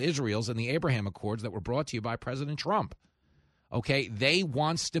ties with Israel in the Abraham Accords that were brought to you by President Trump. Okay, they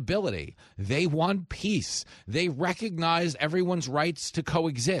want stability. They want peace. They recognize everyone's rights to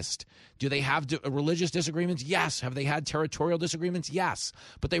coexist. Do they have religious disagreements? Yes. Have they had territorial disagreements? Yes.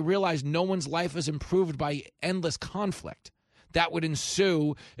 But they realize no one's life is improved by endless conflict. That would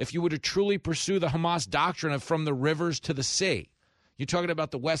ensue if you were to truly pursue the Hamas doctrine of from the rivers to the sea. You're talking about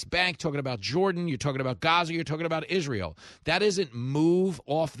the West Bank, talking about Jordan, you're talking about Gaza, you're talking about Israel. That isn't move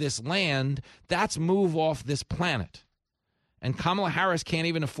off this land. That's move off this planet. And Kamala Harris can't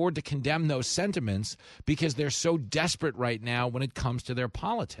even afford to condemn those sentiments because they're so desperate right now when it comes to their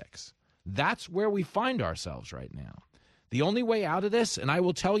politics. That's where we find ourselves right now. The only way out of this, and I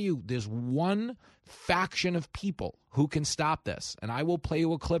will tell you, there's one faction of people who can stop this, and I will play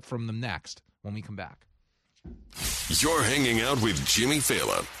you a clip from them next when we come back. You're hanging out with Jimmy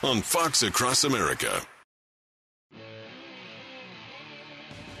Fallon on Fox Across America.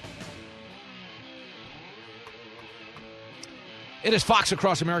 It is Fox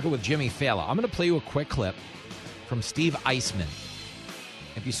Across America with Jimmy Fallon. I'm going to play you a quick clip from Steve Eisman.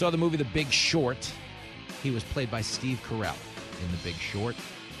 If you saw the movie The Big Short, he was played by Steve Carell in The Big Short.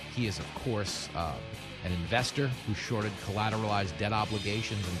 He is, of course, an investor who shorted collateralized debt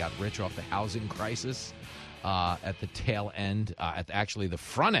obligations and got rich off the housing crisis at the tail end, at actually the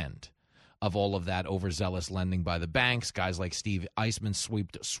front end of all of that overzealous lending by the banks. Guys like Steve Eisman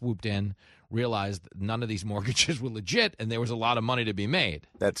swooped in, realized none of these mortgages were legit, and there was a lot of money to be made.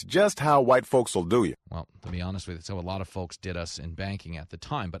 That's just how white folks will do you. Well, to be honest with you, so a lot of folks did us in banking at the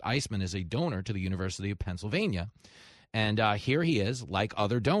time. But Eisman is a donor to the University of Pennsylvania. And here he is, like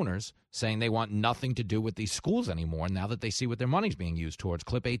other donors, saying they want nothing to do with these schools anymore now that they see what their money's being used towards.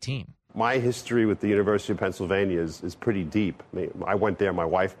 Clip 18. My history with the University of Pennsylvania is pretty deep. I went there. My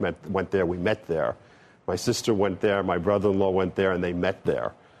wife went there. We met there. My sister went there. My brother-in-law went there, and they met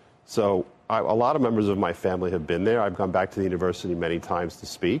there. So a lot of members of my family have been there. I've gone back to the university many times to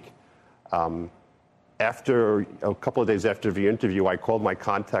speak. After a couple of days after the interview, I called my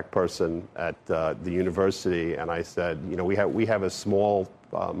contact person at the university, and I said, you know, we have a small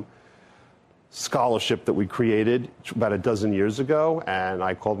scholarship that we created about a dozen years ago, and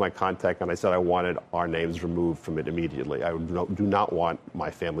I called my contact and I said I wanted our names removed from it immediately. I do not want my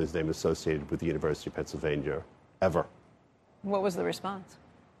family's name associated with the University of Pennsylvania, ever. What was the response?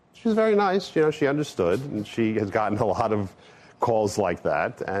 She was very nice. You know, she understood, and she has gotten a lot of calls like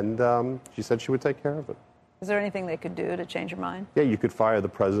that, and she said she would take care of it. Is there anything they could do to change your mind? Yeah, you could fire the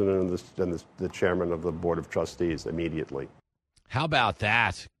president and the chairman of the board of trustees immediately. How about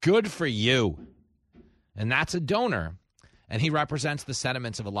that? Good for you. And that's a donor. And he represents the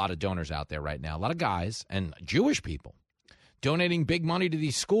sentiments of a lot of donors out there right now. A lot of guys and Jewish people donating big money to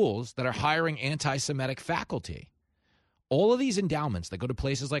these schools that are hiring anti-Semitic faculty. All of these endowments that go to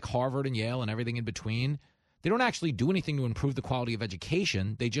places like Harvard and Yale and everything in between, they don't actually do anything to improve the quality of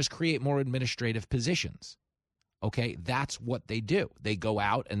education. They just create more administrative positions. Okay, that's what they do. They go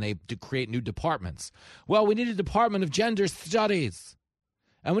out and they create new departments. Well, we need a department of gender studies.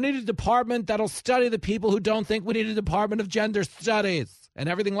 And we need a department that'll study the people who don't think we need a department of gender studies and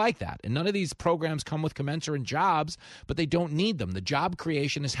everything like that. And none of these programs come with commensurate jobs, but they don't need them. The job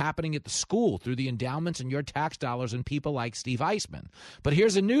creation is happening at the school through the endowments and your tax dollars and people like Steve Eisman. But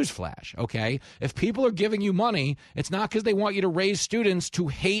here's a news flash, okay? If people are giving you money, it's not because they want you to raise students to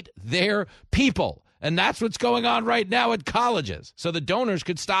hate their people. And that's what's going on right now at colleges. So the donors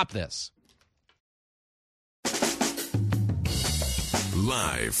could stop this.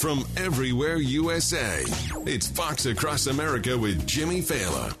 Live from everywhere USA, it's Fox Across America with Jimmy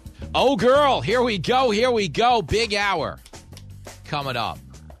Fallon. Oh, girl, here we go. Big hour coming up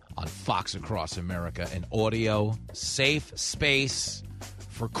on Fox Across America, an audio safe space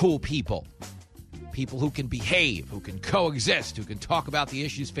for cool people. People who can behave, who can coexist, who can talk about the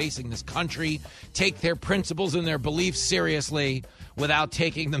issues facing this country, take their principles and their beliefs seriously without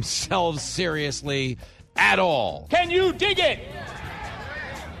taking themselves seriously at all. Can you dig it?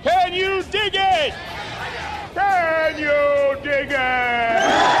 Can you dig it? Can you dig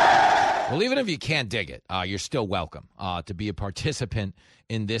it? Well, even if you can't dig it, you're still welcome to be a participant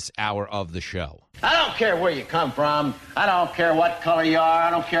in this hour of the show. I don't care where you come from. I don't care what color you are. I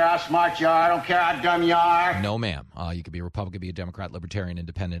don't care how smart you are. I don't care how dumb you are. No, ma'am. You could be a Republican, be a Democrat, Libertarian,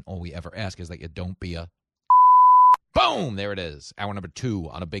 Independent. All we ever ask is that you don't be a... Boom! There it is. Hour number 2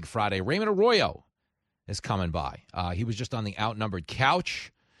 on a big Friday. Raymond Arroyo is coming by. He was just on the outnumbered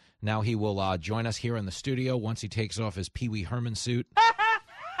couch. Now he will join us here in the studio once he takes off his Pee Wee Herman suit.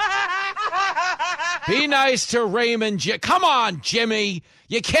 Be nice to Raymond. Come on, Jimmy.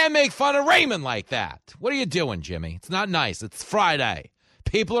 You can't make fun of Raymond like that. What are you doing, Jimmy? It's not nice. It's Friday.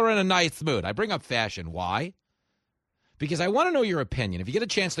 People are in a nice mood. I bring up fashion. Why? Because I want to know your opinion. If you get a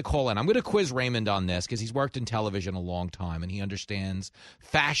chance to call in, I'm going to quiz Raymond on this because he's worked in television a long time and he understands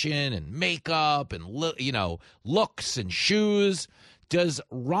fashion and makeup and, looks and shoes. Does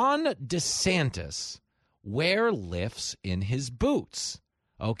Ron DeSantis wear lifts in his boots?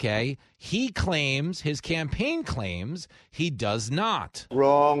 Okay? His campaign claims he does not.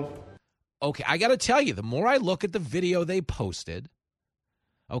 Wrong. Okay, I got to tell you, the more I look at the video they posted,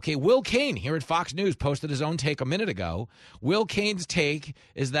 okay, Will Cain here at Fox News posted his own take a minute ago. Will Cain's take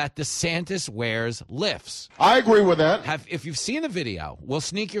is that DeSantis wears lifts. I agree with that. If you've seen the video, we'll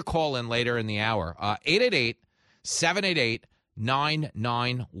sneak your call in later in the hour.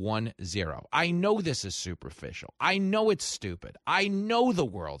 888-788-9910. I know this is superficial. I know it's stupid. I know the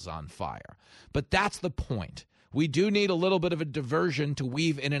world's on fire. But that's the point. We do need a little bit of a diversion to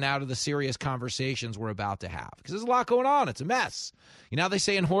weave in and out of the serious conversations we're about to have. Because there's a lot going on. It's a mess. You know how they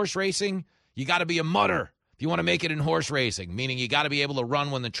say in horse racing, you got to be a mutter if you want to make it in horse racing, meaning you got to be able to run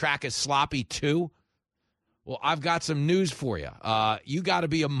when the track is sloppy too. Well, I've got some news for you. You got to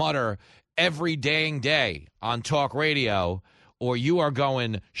be a mutter every dang day on talk radio, or you are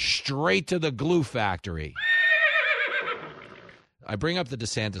going straight to the glue factory. I bring up the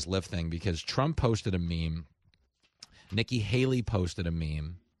DeSantis lift thing because Trump posted a meme. Nikki Haley posted a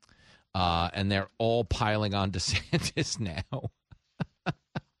meme, and they're all piling on DeSantis now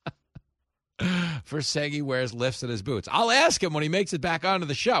for saying he wears lifts in his boots. I'll ask him when he makes it back onto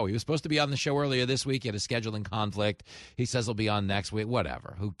the show. He was supposed to be on the show earlier this week. He had a scheduling conflict. He says he'll be on next week.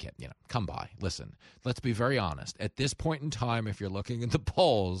 Whatever. Who can, come by. Listen, let's be very honest. At this point in time, if you're looking at the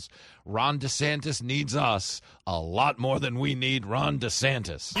polls, Ron DeSantis needs us a lot more than we need Ron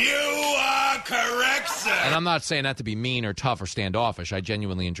DeSantis. You are correct, sir. And I'm not saying that to be mean or tough or standoffish. I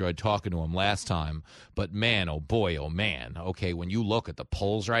genuinely enjoyed talking to him last time. But man, oh boy, oh man. Okay, when you look at the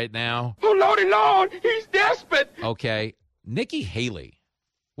polls right now. Oh, Lordy Lord, he's desperate. Okay, Nikki Haley,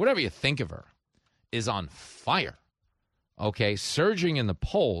 whatever you think of her, is on fire. Okay, surging in the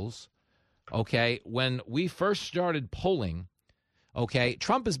polls. Okay, when we first started polling, okay,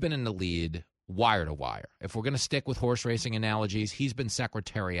 Trump has been in the lead wire to wire. If we're going to stick with horse racing analogies, he's been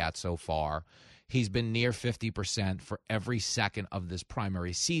secretariat so far. He's been near 50% for every second of this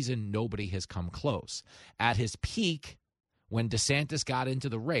primary season. Nobody has come close. At his peak, when DeSantis got into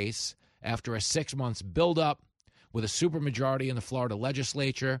the race, after a 6 months buildup with a supermajority in the Florida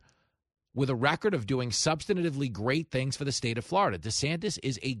legislature, with a record of doing substantively great things for the state of Florida. DeSantis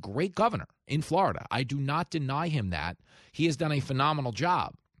is a great governor in Florida. I do not deny him that. He has done a phenomenal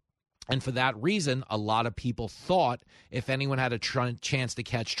job. And for that reason, a lot of people thought if anyone had a chance to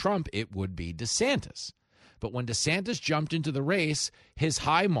catch Trump, it would be DeSantis. But when DeSantis jumped into the race, his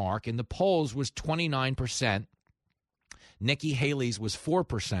high mark in the polls was 29%. Nikki Haley's was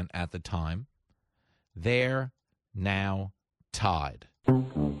 4% at the time. They're now tied.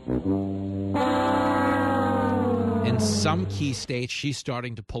 In some key states, she's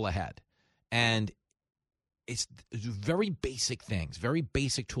starting to pull ahead. And it's very basic things, very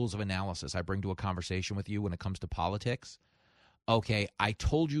basic tools of analysis I bring to a conversation with you when it comes to politics. Okay, I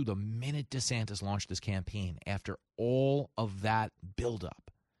told you the minute DeSantis launched his campaign, after all of that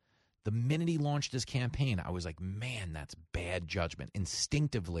buildup, the minute he launched his campaign, I was like, man, that's bad judgment.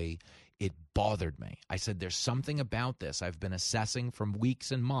 Instinctively, it bothered me. I said, there's something about this I've been assessing from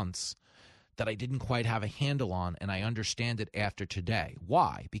weeks and months that I didn't quite have a handle on, and I understand it after today.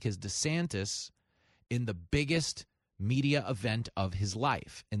 Why? Because DeSantis, in the biggest media event of his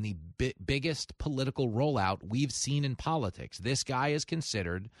life, in the biggest political rollout we've seen in politics, this guy is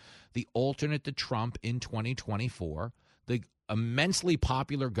considered the alternate to Trump in 2024, the immensely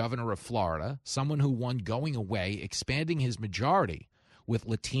popular governor of Florida, someone who won going away, expanding his majority with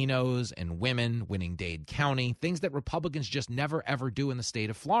Latinos and women, winning Dade County, things that Republicans just never, ever do in the state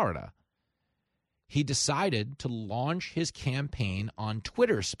of Florida. He decided to launch his campaign on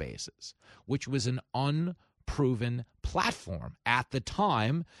Twitter Spaces, which was an unproven platform at the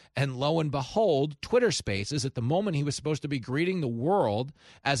time. And lo and behold, Twitter Spaces, at the moment he was supposed to be greeting the world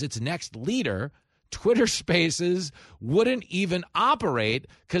as its next leader, Twitter Spaces wouldn't even operate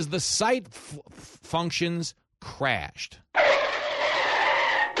because the site functions crashed.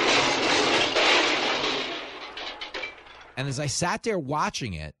 And as I sat there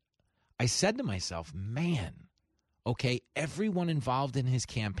watching it, I said to myself, man, okay, everyone involved in his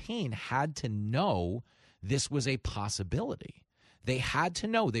campaign had to know this was a possibility. They had to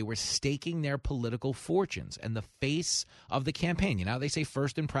know they were staking their political fortunes and the face of the campaign. You know how they say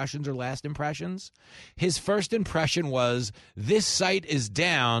first impressions are last impressions? His first impression was, this site is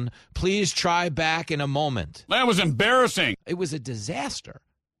down. Please try back in a moment. That was embarrassing. It was a disaster.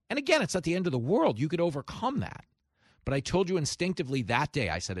 And again, it's not the end of the world. You could overcome that. But I told you instinctively that day,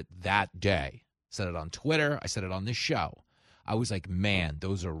 I said it that day. I said it on Twitter. I said it on this show. I was like, man,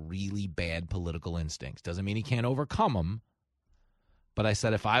 those are really bad political instincts. Doesn't mean he can't overcome them. But I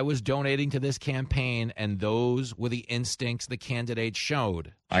said if I was donating to this campaign and those were the instincts the candidate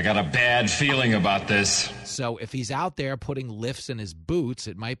showed. I got a bad feeling about this. So if he's out there putting lifts in his boots,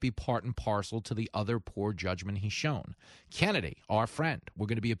 it might be part and parcel to the other poor judgment he's shown. Kennedy, our friend, we're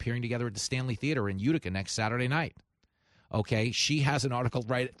going to be appearing together at the Stanley Theater in Utica next Saturday night. Okay, she has an article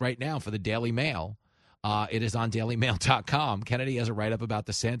right now for the Daily Mail. It is on dailymail.com. Kennedy has a write-up about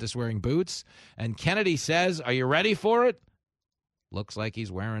DeSantis wearing boots. And Kennedy says, are you ready for it? Looks like he's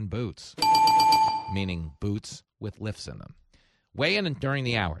wearing boots, meaning boots with lifts in them. Weigh in during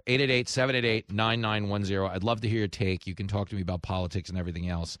the hour, 888-788-9910. I'd love to hear your take. You can talk to me about politics and everything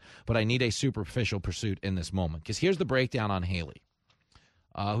else, but I need a superficial pursuit in this moment. Because here's the breakdown on Haley,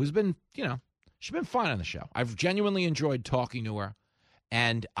 who's been, she's been fine on the show. I've genuinely enjoyed talking to her,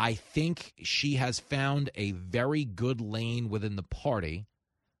 and I think she has found a very good lane within the party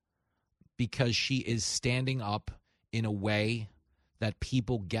because she is standing up in a way that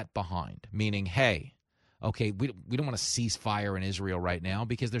people get behind, meaning, hey, okay, we don't want a ceasefire in Israel right now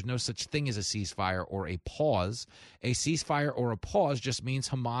because there's no such thing as a ceasefire or a pause. A ceasefire or a pause just means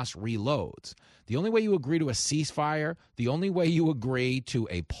Hamas reloads. The only way you agree to a ceasefire, the only way you agree to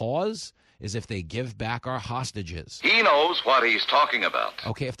a pause is if they give back our hostages. He knows what he's talking about.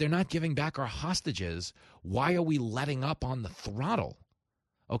 Okay, if they're not giving back our hostages, why are we letting up on the throttle?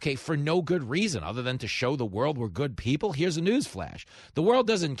 Okay, for no good reason other than to show the world we're good people. Here's a news flash. The world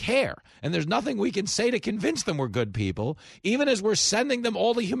doesn't care, and there's nothing we can say to convince them we're good people, even as we're sending them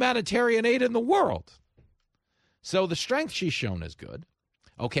all the humanitarian aid in the world. So the strength she's shown is good.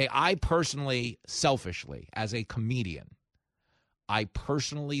 Okay, I personally, selfishly, as a comedian, I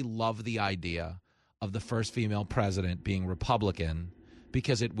personally love the idea of the first female president being Republican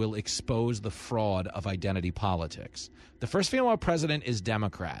because it will expose the fraud of identity politics. The first female president is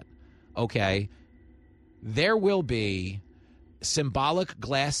Democrat. Okay, there will be symbolic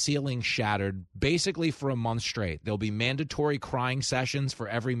glass ceiling shattered basically for a month straight. There'll be mandatory crying sessions for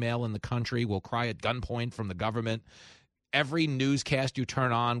every male in the country. Will cry at gunpoint from the government. Every newscast you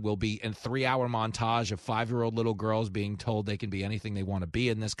turn on will be a 3-hour montage of 5-year-old little girls being told they can be anything they want to be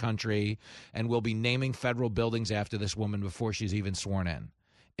in this country, and we'll be naming federal buildings after this woman before she's even sworn in.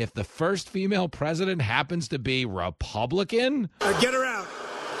 If the first female president happens to be Republican... Get her out.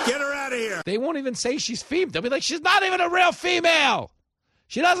 Get her out of here. They won't even say she's female. They'll be like, she's not even a real female.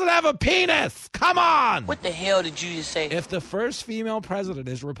 She doesn't have a penis. Come on. What the hell did you just say? If the first female president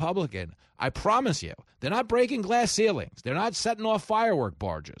is Republican, I promise you, they're not breaking glass ceilings. They're not setting off firework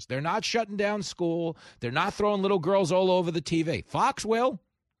barges. They're not shutting down school. They're not throwing little girls all over the TV. Fox will.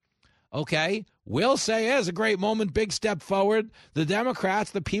 Okay? We'll say, yeah, it's a great moment, big step forward. The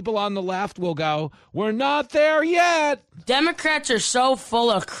Democrats, the people on the left will go, we're not there yet. Democrats are so full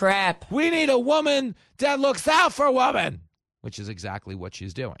of crap. We need a woman that looks out for women, which is exactly what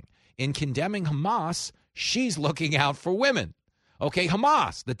she's doing. In condemning Hamas, she's looking out for women. Okay,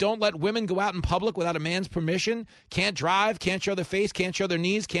 Hamas, that don't let women go out in public without a man's permission, can't drive, can't show their face, can't show their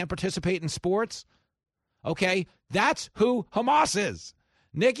knees, can't participate in sports. Okay, that's who Hamas is.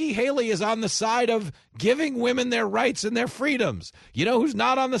 Nikki Haley is on the side of giving women their rights and their freedoms. You know who's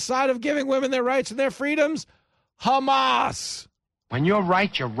not on the side of giving women their rights and their freedoms? Hamas. When you're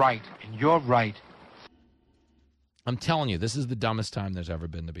right, and you're right. I'm telling you, this is the dumbest time there's ever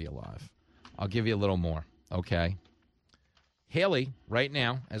been to be alive. I'll give you a little more, okay? Haley, right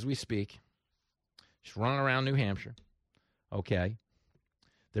now, as we speak, she's running around New Hampshire, okay?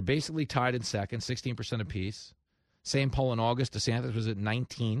 They're basically tied in second, 16% apiece. Same poll in August. DeSantis was at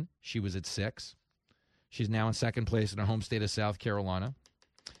 19. She was at 6. She's now in second place in her home state of South Carolina.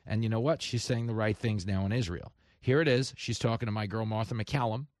 And you know what? She's saying the right things now in Israel. Here it is. She's talking to my girl, Martha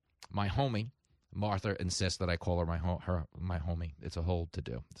McCallum, my homie. Martha insists that I call her my homie. It's a whole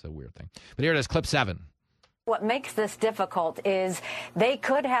to-do. It's a weird thing. But here it is, clip 7. What makes this difficult is they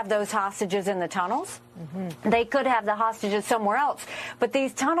could have those hostages in the tunnels. Mm-hmm. They could have the hostages somewhere else. But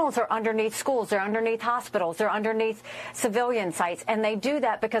these tunnels are underneath schools. They're underneath hospitals. They're underneath civilian sites. And they do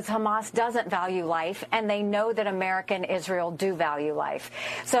that because Hamas doesn't value life, and they know that America and Israel do value life.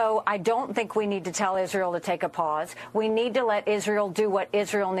 So I don't think we need to tell Israel to take a pause. We need to let Israel do what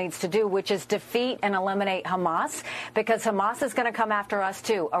Israel needs to do, which is defeat and eliminate Hamas, because Hamas is going to come after us,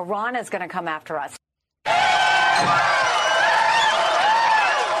 too. Iran is going to come after us.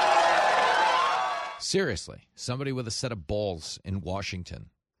 Seriously, somebody with a set of balls in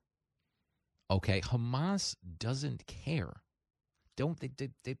Washington. Okay, Hamas doesn't care. A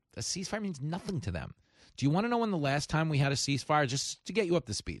ceasefire means nothing to them. Do you want to know when the last time we had a ceasefire? Just to get you up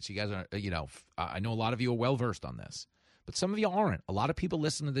to speed. So you guys are, I know a lot of you are well versed on this, but some of you aren't. A lot of people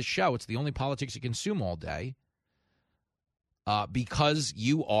listen to this show. It's the only politics you consume all day. because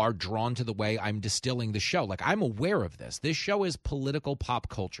you are drawn to the way I'm distilling the show. Like, I'm aware of this. This show is political pop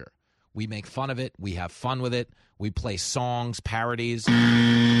culture. We make fun of it. We have fun with it. We play songs, parodies.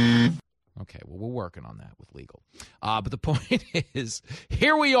 Okay, well, we're working on that with legal. But the point is,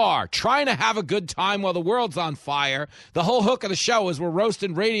 here we are, trying to have a good time while the world's on fire. The whole hook of the show is we're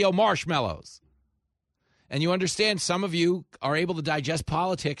roasting radio marshmallows. And you understand some of you are able to digest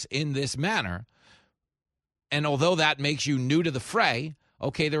politics in this manner. And although that makes you new to the fray,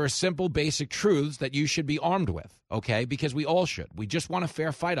 okay, there are simple, basic truths that you should be armed with, okay, because we all should. We just want a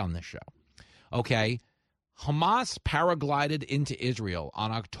fair fight on this show, okay? Hamas paraglided into Israel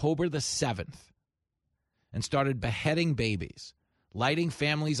on October the 7th and started beheading babies, lighting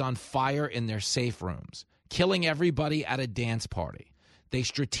families on fire in their safe rooms, killing everybody at a dance party. They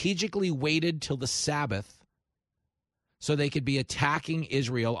strategically waited till the Sabbath so they could be attacking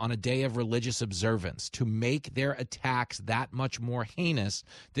Israel on a day of religious observance to make their attacks that much more heinous.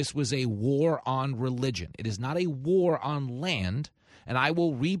 This was a war on religion. It is not a war on land, and I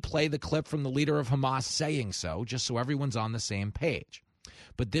will replay the clip from the leader of Hamas saying so, just so everyone's on the same page.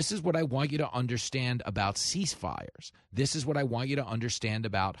 But this is what I want you to understand about ceasefires. This is what I want you to understand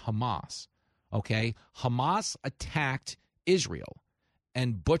about Hamas, okay? Hamas attacked Israel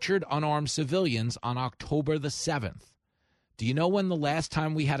and butchered unarmed civilians on October the 7th. Do you know when the last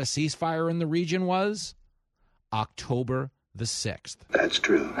time we had a ceasefire in the region was? October the 6th. That's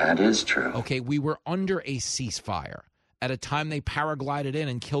true. That is true. Okay, we were under a ceasefire at a time they paraglided in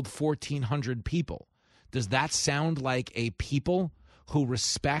and killed 1,400 people. Does that sound like a people who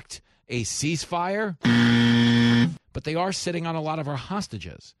respect a ceasefire? But they are sitting on a lot of our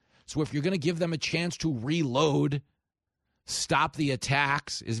hostages. So if you're going to give them a chance to reload, stop the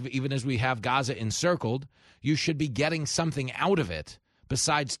attacks, even as we have Gaza encircled, you should be getting something out of it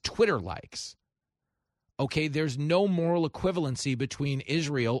besides Twitter likes. Okay, there's no moral equivalency between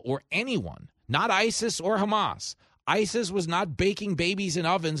Israel or anyone, not ISIS or Hamas. ISIS was not baking babies in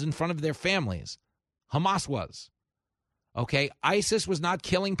ovens in front of their families. Hamas was. Okay, ISIS was not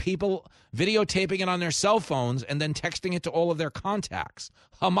killing people, videotaping it on their cell phones and then texting it to all of their contacts.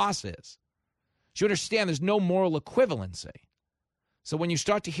 Hamas is. So you understand there's no moral equivalency. So when you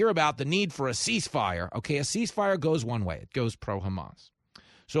start to hear about the need for a ceasefire, okay, a ceasefire goes one way. It goes pro-Hamas.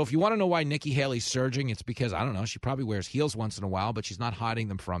 So if you want to know why Nikki Haley's surging, it's because, I don't know, she probably wears heels once in a while, but she's not hiding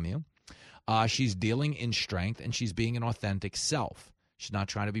them from you. She's dealing in strength, and she's being an authentic self. She's not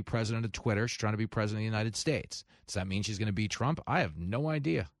trying to be president of Twitter. She's trying to be president of the United States. Does that mean she's going to beat Trump? I have no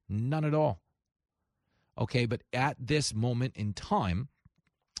idea. None at all. Okay, but at this moment in time,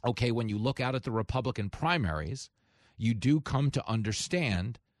 okay, when you look out at the Republican primaries, you do come to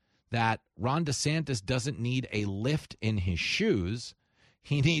understand that Ron DeSantis doesn't need a lift in his shoes.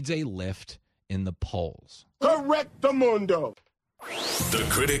 He needs a lift in the polls. Correctamundo. The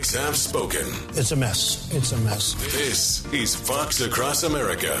critics have spoken. It's a mess. It's a mess. This is Fox Across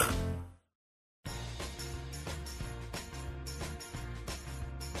America.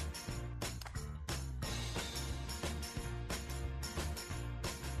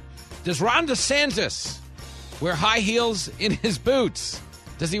 Does Ron DeSantis wear high heels in his boots?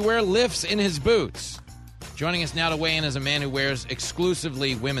 Does he wear lifts in his boots? Joining us now to weigh in is a man who wears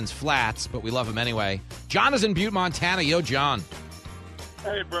exclusively women's flats, but we love him anyway. John is in Butte, Montana. Yo, John.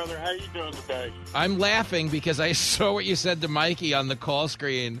 Hey, brother. How you doing today? I'm laughing because I saw what you said to Mikey on the call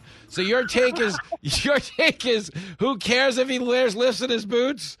screen. So your take is, who cares if he wears lifts in his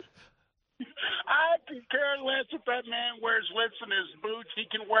boots? I can care less if that man wears lifts in his boots. He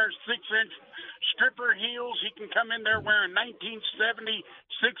can wear 6-inch stripper heels. He can come in there wearing 1970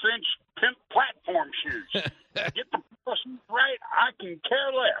 6-inch pimp platform shoes. Get the person right. I can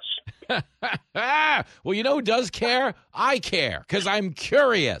care less. Well, you know who does care? I care because I'm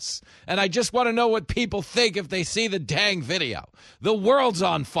curious. And I just want to know what people think if they see the dang video. The world's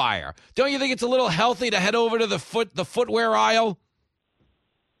on fire. Don't you think it's a little healthy to head over to the footwear aisle?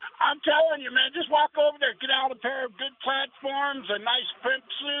 I'm telling you, man, just walk over there, get out a pair of good platforms, a nice pimp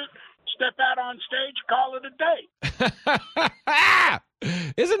suit, step out on stage, call it a day.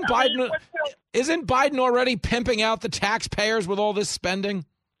 Isn't Biden already pimping out the taxpayers with all this spending?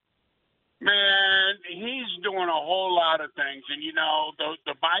 Man, he's doing a whole lot of things. And, you know,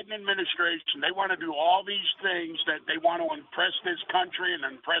 the Biden administration, they want to do all these things that they want to impress this country and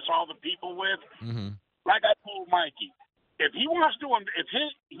impress all the people with. Mm-hmm. Like I told Mikey, if he wants to, if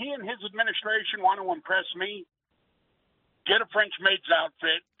he and his administration want to impress me, get a French maid's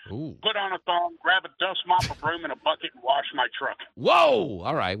outfit, put on a thong, grab a dust mop, a broom, and a bucket, and wash my truck. Whoa!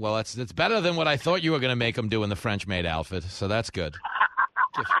 All right. Well, that's better than what I thought you were going to make him do in the French maid outfit. So that's good.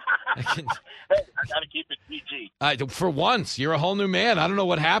 Hey, I got to keep it PG. For once, you're a whole new man. I don't know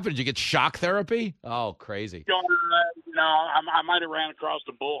what happened. Did you get shock therapy? Oh, crazy. No, I might have ran across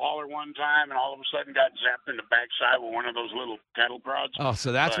the bull hauler one time, and all of a sudden got zapped in the backside with one of those little cattle prods. Oh,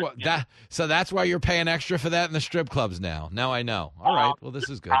 so that's So that's why you're paying extra for that in the strip clubs now. Now I know. All right. Well, this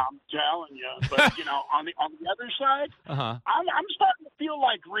is good. I'm telling you. But on the other side, I'm starting to feel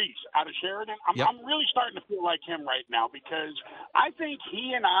like Reese out of Sheridan. I'm really starting to feel like him right now because I think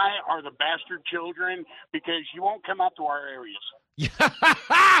he and I are the bastard children because you won't come out to our areas.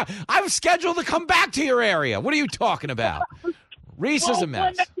 I'm scheduled to come back to your area. What are you talking about? Reese is a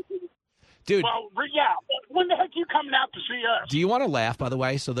mess. Dude. Well, yeah. When the heck are you coming out to see us? Do you want to laugh, by the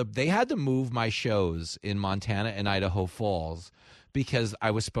way? So they had to move my shows in Montana and Idaho Falls because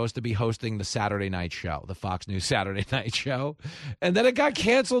I was supposed to be hosting the Saturday night show, the Fox News Saturday night show. And then it got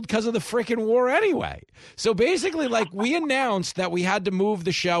canceled because of the freaking war anyway. So basically, we announced that we had to move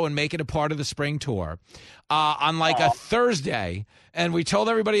the show and make it a part of the spring tour on a Thursday. And we told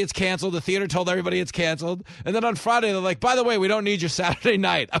everybody it's canceled. The theater told everybody it's canceled. And then on Friday, they're like, by the way, we don't need your Saturday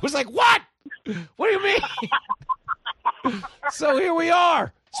night. I was like, what? What do you mean? So here we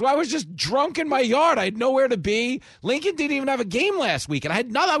are. So I was just drunk in my yard. I had nowhere to be. Lincoln didn't even have a game last week, and I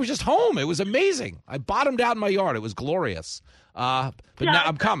had nothing. I was just home. It was amazing. I bottomed out in my yard. It was glorious. But now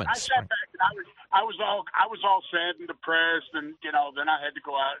I'm coming. I sat back and I was all sad and depressed, and then I had to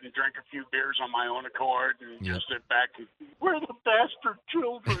go out and drink a few beers on my own accord and just sit back and we're the bastard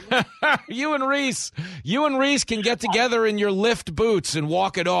children. You and Reese can get together in your lift boots and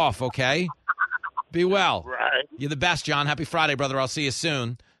walk it off, okay? Be well. Right. You're the best, John. Happy Friday, brother. I'll see you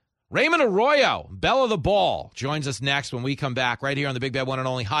soon. Raymond Arroyo, Belle of the Ball, joins us next when we come back right here on the Big Bad One and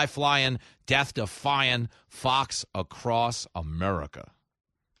Only High-Flying, Death-Defying Fox Across America.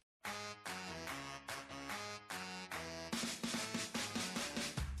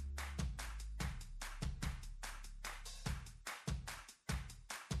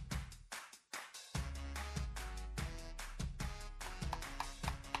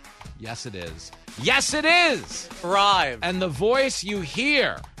 Yes, it is. Yes, it is. Arrived. And the voice you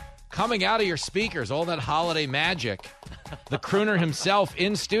hear coming out of your speakers, all that holiday magic, the crooner himself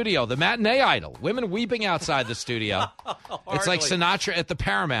in studio, the matinee idol, women weeping outside the studio. It's like Sinatra at the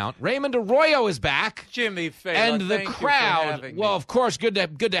Paramount. Raymond Arroyo is back. Jimmy Fallon, and the thank crowd. you for having me. Well, of course, good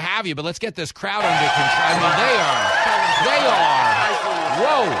to have you, but let's get this crowd under control. I mean, they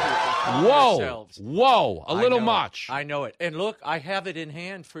are. Whoa. A little much. I know it. And look, I have it in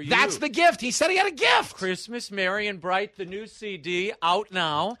hand for you. That's the gift. He said he had a gift. Christmas, Merry and Bright, the new CD, out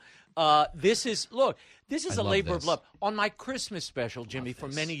now. This is a labor of love. On my Christmas special, Jimmy, for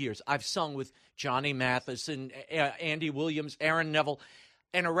many years, I've sung with Johnny Mathison, Andy Williams, Aaron Neville.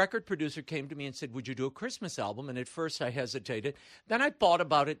 And a record producer came to me and said, would you do a Christmas album? And at first I hesitated. Then I thought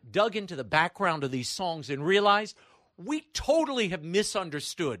about it, dug into the background of these songs, and realized we totally have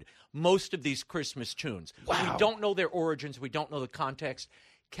misunderstood most of these Christmas tunes. Wow. We don't know their origins. We don't know the context.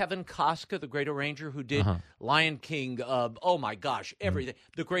 Kevin Costner, the great arranger who did Lion King, oh my gosh, everything,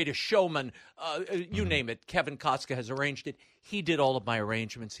 The Greatest Showman, you name it, Kevin Costner has arranged it. He did all of my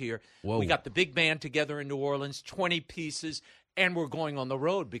arrangements here. Whoa. We got the big band together in New Orleans, 20 pieces, and we're going on the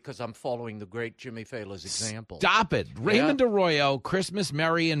road because I'm following the great Jimmy Fallon's example. Stop it. Raymond Arroyo, Christmas,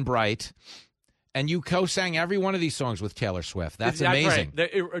 Merry and Bright. And you co-sang every one of these songs with Taylor Swift. That's amazing.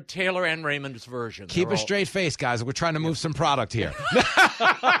 Right. Taylor and Raymond's version. Keep a straight face, guys. We're trying to move some product here.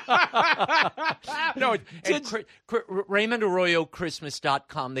 No, Raymond Arroyo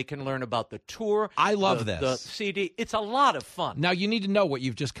Christmas.com. They can learn about the tour. I love the CD. It's a lot of fun. Now, you need to know what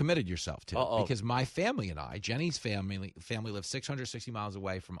you've just committed yourself to. Because my family and I, Jenny's family lives 660 miles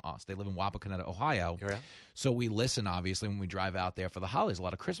away from us. They live in Wapakoneta, Ohio. Yeah. So we listen, obviously, when we drive out there for the holidays, a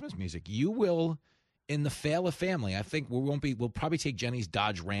lot of Christmas music. You will, in the Fala family, I think we'll probably take Jenny's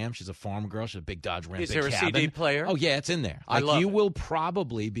Dodge Ram. She's a farm girl. She's a big Dodge Ram. Is there a CD player? Oh, yeah, it's in there. I love it. You will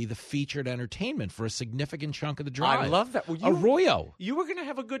probably be the featured entertainment for a significant chunk of the drive. I love that. Well, Arroyo. You were going to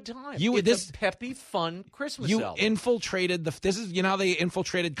have a good time. It's a peppy, fun Christmas album. You infiltrated you know how they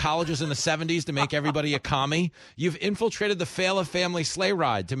infiltrated colleges in the 70s to make everybody a commie? You've infiltrated the Fala family sleigh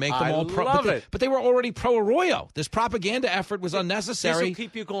ride to make them all pro. I love it. But they were already pro Arroyo. This propaganda effort was unnecessary. This will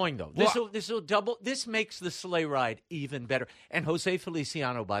keep you going, though. This will double. This makes the sleigh ride even better. And Jose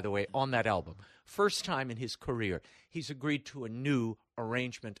Feliciano, by the way, on that album, first time in his career, he's agreed to a new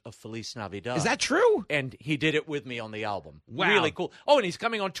arrangement of Feliz Navidad. Is that true? And he did it with me on the album. Wow. Really cool. Oh, and he's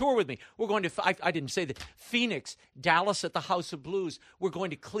coming on tour with me. We're going to, I didn't say that, Phoenix, Dallas at the House of Blues. We're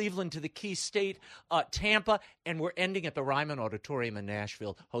going to Cleveland to the Key State, Tampa, and we're ending at the Ryman Auditorium in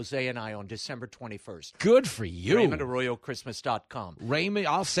Nashville, Jose and I, on December 21st. Good for you. RaymondArroyoChristmas.com. Raymond,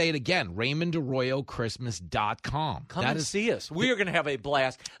 I'll say it again, RaymondArroyoChristmas.com. Come see us. We are going to have a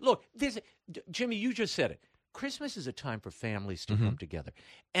blast. Look, Jimmy, you just said it. Christmas is a time for families to come together.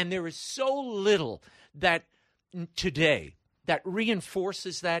 And there is so little that today that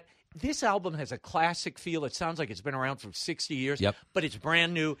reinforces that. This album has a classic feel. It sounds like it's been around for 60 years, but it's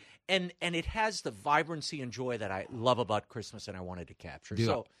brand new. And it has the vibrancy and joy that I love about Christmas and I wanted to capture. Dude,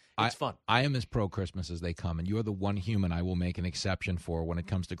 so it's fun. I am as pro-Christmas as they come, and you're the one human I will make an exception for when it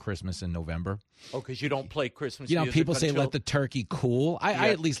comes to Christmas in November. Oh, because you don't play Christmas music. music People say until... let the turkey cool. I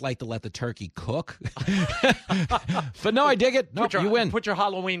at least like to let the turkey cook. But no, I dig it. No, you win. Put your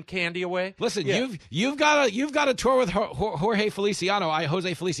Halloween candy away. Listen, you've got a tour with Jose Feliciano.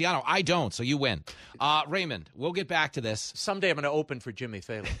 I don't, so you win. Raymond, we'll get back to this. Someday I'm going to open for Jimmy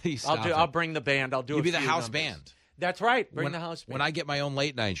Phelan. I'll bring the band. I'll do. You'll be the house numbers. band. That's right. Bring the house band. When I get my own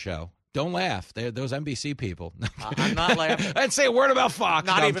late night show, don't laugh. They're those NBC people. I'm not laughing. I'd say a word about Fox.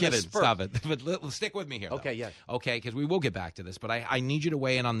 Not no, even I'm kidding. a spurt. Stop it. But stick with me here. Okay, yeah. Okay, because we will get back to this. But I need you to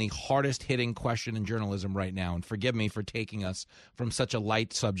weigh in on the hardest hitting question in journalism right now. And forgive me for taking us from such a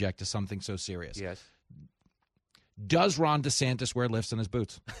light subject to something so serious. Yes. Does Ron DeSantis wear lifts in his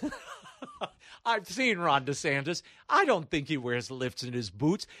boots? I've seen Ron DeSantis. I don't think he wears lifts in his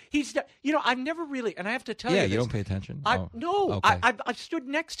boots. I've never really, and I have to tell you Yeah, this, you don't pay attention? No. Okay. I stood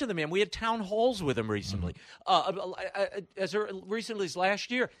next to the man. We had town halls with him recently, as recently as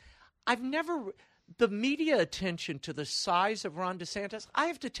last year. The media attention to the size of Ron DeSantis, I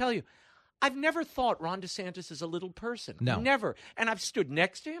have to tell you, I've never thought Ron DeSantis is a little person. No. Never. And I've stood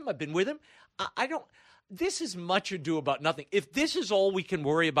next to him. I've been with him. This is much ado about nothing. If this is all we can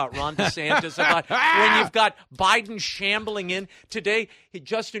worry about Ron DeSantis about when you've got Biden shambling in. Today,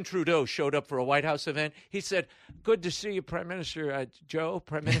 Justin Trudeau showed up for a White House event. He said, "Good to see you, Prime Minister Joe.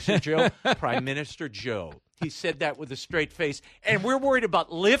 Prime Minister Joe. Prime Minister Joe." He said that with a straight face. And we're worried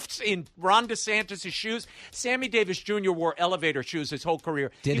about lifts in Ron DeSantis' shoes. Sammy Davis Jr. wore elevator shoes his whole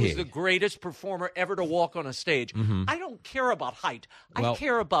career. He was the greatest performer ever to walk on a stage. Mm-hmm. I don't care about height. I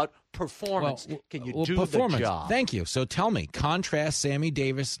care about performance. Can you do performance. the job? Thank you. So tell me, contrast Sammy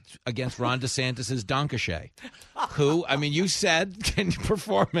Davis against Ron DeSantis' Donkashay, who, I mean, you said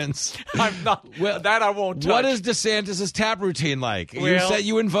performance. I'm not. Well, that I won't touch. What is DeSantis' tap routine like? Well, you said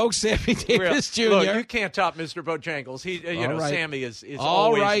you invoked Sammy Davis Jr. Look, you can't top Mr. Bojangles. Sammy is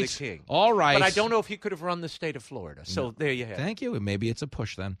always the king. All right. But I don't know if he could have run the state of Florida. So there you have it. Thank you. Maybe it's a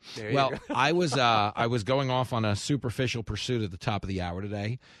push then. There you go. I was going off on a superficial pursuit at the top of the hour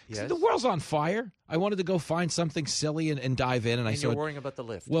today. Yes. The world's on fire. I wanted to go find something silly and dive in. And you're worrying about the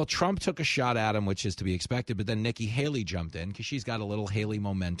lift. Well, Trump took a shot at him, which is to be expected. But then Nikki Haley jumped in because she's got a little Haley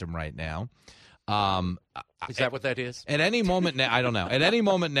momentum right now. Is that what that is? At any moment now, I don't know. At any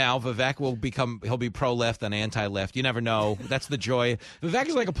moment now, Vivek he'll be pro-left and anti-left. You never know. That's the joy. Vivek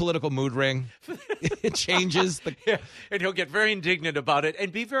is like a political mood ring. It changes. And he'll get very indignant about it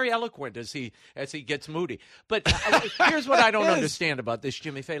and be very eloquent as he gets moody. But here's what I don't understand about this,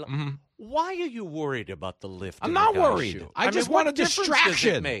 Jimmy Phelan. Mm-hmm. Why are you worried about the lift? I'm not worried. I just want a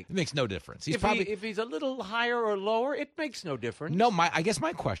distraction. It makes no difference. If he's a little higher or lower, it makes no difference. No, I guess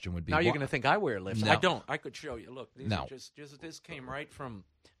my question would be. Now you're going to think I wear lifts. No. I don't. I could show you. Look, these no. are just this came right from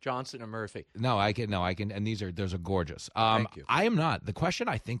Johnson and Murphy. No, I can, and those are gorgeous. Thank you. I am not. The question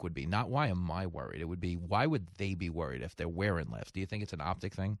I think would be not why am I worried? It would be why would they be worried if they're wearing lifts? Do you think it's an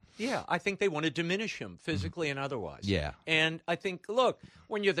optic thing? Yeah, I think they want to diminish him physically and otherwise. Yeah. And I think, look,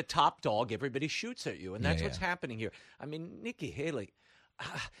 when you're the top dog, everybody shoots at you, and that's what's happening here. I mean, Nikki Haley.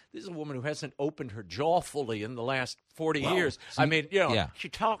 This is a woman who hasn't opened her jaw fully in the last 40 years. I mean, she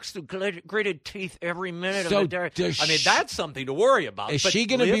talks through gritted teeth every minute of the day. I mean, that's something to worry about. Is she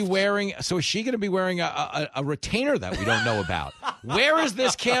going to be wearing? So is she going to be wearing a retainer that we don't know about? Where is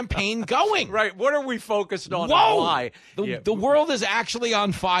this campaign going? Right. What are we focused on? Whoa! And why? The world is actually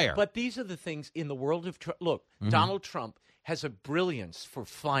on fire. But these are the things in the world of Trump. Look, Donald Trump has a brilliance for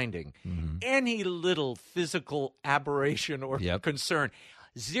finding any little physical aberration or concern,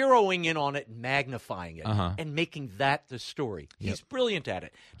 zeroing in on it, magnifying it, and making that the story. He's brilliant at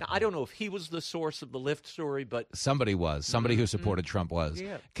it. Now, I don't know if he was the source of the lift story, but somebody was. Somebody who supported Trump was.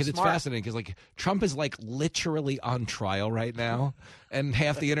 Because it's fascinating because Trump is literally on trial right now. and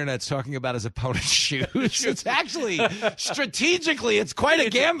half the internet's talking about his opponent's shoes. It's actually, strategically, it's quite a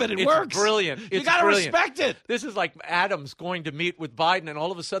gambit. It works. Brilliant. You got to respect it. This is like Adams going to meet with Biden, and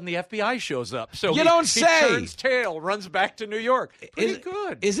all of a sudden the FBI shows up. So You don't say. He turns tail, runs back to New York. Pretty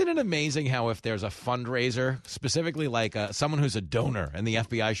good. Isn't it amazing how if there's a fundraiser, specifically like someone who's a donor, and the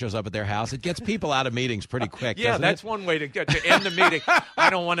FBI shows up at their house, it gets people out of meetings pretty quick. Yeah, that's it? one way to end the meeting. I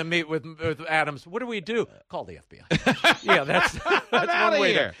don't want to meet with Adams. What do we do? Call the FBI. Yeah, that's one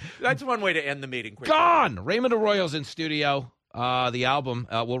way. That's one way to end the meeting quickly. Gone. Raymond Arroyo's in studio. The album,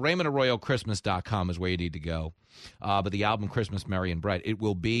 RaymondArroyoChristmas.com is where you need to go. But the album Christmas Merry and Bright, it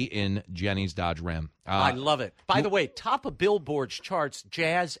will be in Jenny's Dodge Ram. I love it. By the way, top of Billboard's charts,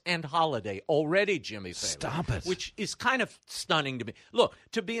 jazz and holiday already, Jimmy. Stop it. Which is kind of stunning to me. Look,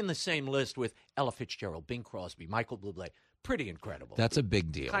 to be in the same list with Ella Fitzgerald, Bing Crosby, Michael Bublé, pretty incredible. That's a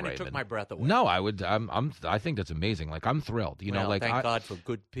big deal. Kind of took my breath away. No, I think that's amazing. Like, I'm thrilled. Thank God for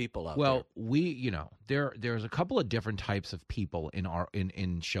good people out there. Well, there's a couple of different types of people in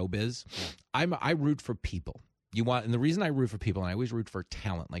showbiz. Yeah. I root for people. And the reason I root for people, and I always root for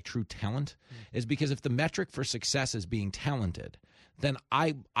talent, like true talent, is because if the metric for success is being talented, then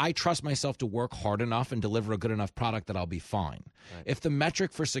I trust myself to work hard enough and deliver a good enough product that I'll be fine. Right. If the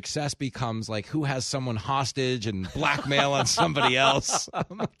metric for success becomes like who has someone hostage and blackmail on somebody else,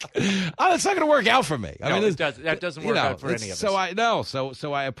 it's not going to work out for me. That doesn't work out for any of us. So I know.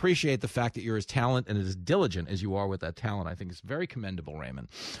 So I appreciate the fact that you're as talented and as diligent as you are with that talent. I think it's very commendable, Raymond.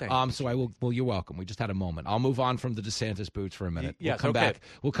 So I will. Well, you're welcome. We just had a moment. I'll move on from the DeSantis boots for a minute. Yes,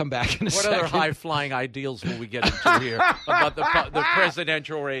 We'll come back in a second. What other high-flying ideals will we get into here about the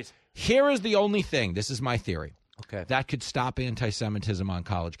presidential race? Here is the only thing. This is my theory. Okay. That could stop anti-Semitism on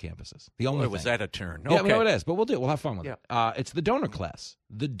college campuses. The only thing. Was that a turn? Yeah, okay. no, it is. But we'll have fun with it. It's the donor class.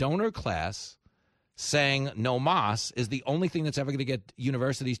 The donor class saying no mas is the only thing that's ever going to get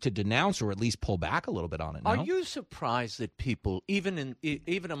universities to denounce or at least pull back a little bit on it. No? Are you surprised that people, even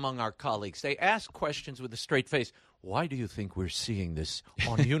among our colleagues, they ask questions with a straight face? Why do you think we're seeing this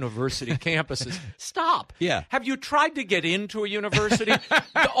on university campuses? Stop. Yeah. Have you tried to get into a university?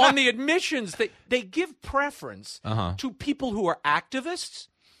 On the admissions, they give preference to people who are activists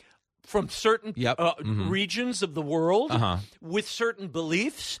from certain regions of the world with certain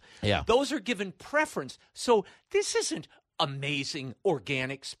beliefs. Yeah. Those are given preference. So this isn't amazing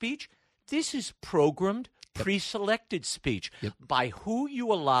organic speech. This is programmed, pre-selected speech by who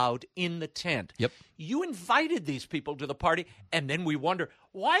you allowed in the tent. Yep. You invited these people to the party, and then we wonder,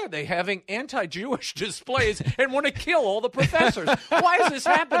 why are they having anti-Jewish displays and want to kill all the professors? Why is this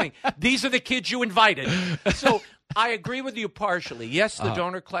happening? These are the kids you invited. So I agree with you partially. Yes, the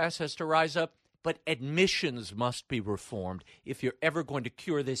donor class has to rise up, but admissions must be reformed if you're ever going to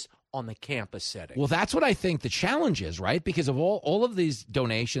cure this on the campus setting. Well, that's what I think the challenge is, right? Because of all of these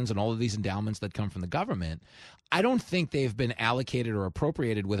donations and all of these endowments that come from the government, I don't think they've been allocated or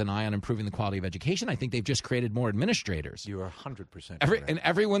appropriated with an eye on improving the quality of education. I think they've just created more administrators. You are 100% correct. And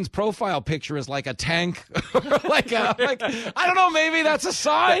everyone's profile picture is like a tank. like I don't know, maybe that's a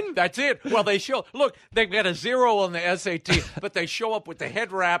sign. That's it. Well, they've got a 0 on the SAT, but they show up with the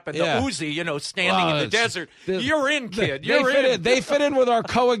head wrap and the Uzi, standing in the desert. You're in, kid. They fit in with our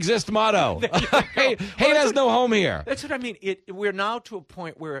coexist motto. Hate has no home here. That's what I mean. We're now to a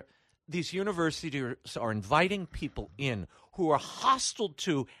point where these universities are inviting people in who are hostile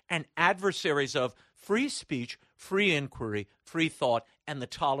to and adversaries of free speech, free inquiry, free thought, and the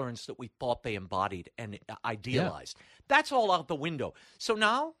tolerance that we thought they embodied and idealized. That's all out the window. So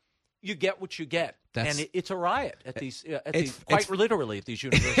now you get what you get. And it's a riot at these, quite literally at these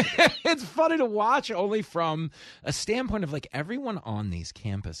universities. It's funny to watch only from a standpoint of like everyone on these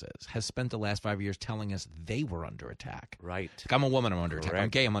campuses has spent the last 5 years telling us they were under attack. Right. Like, I'm a woman, I'm under attack. I'm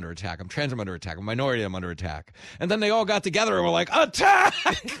gay, I'm under attack. I'm trans, I'm under attack. I'm minority, I'm under attack. And then they all got together and were like, attack!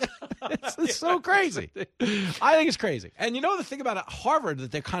 It's so crazy. I think it's crazy. And you know the thing about Harvard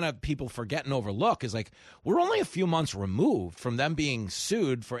that they're kind of people forget and overlook is like we're only a few months removed from them being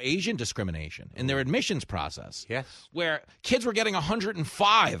sued for Asian discrimination in their admissions process. Yes. Where kids were getting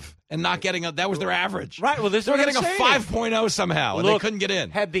 105 and not getting that was their average. Right. Well, they were getting a 5.0 somehow and they couldn't get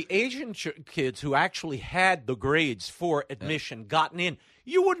in. Had the Asian kids who actually had the grades for admission gotten in,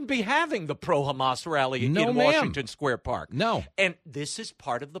 you wouldn't be having the pro-Hamas rally in Washington Square Park. No. And this is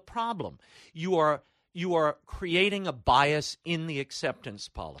part of the problem. You are creating a bias in the acceptance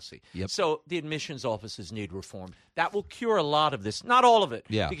policy. Yep. So the admissions offices need reform. That will cure a lot of this. Not all of it,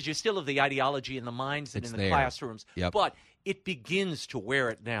 because you still have the ideology in the minds and in the classrooms. Yep. But it begins to wear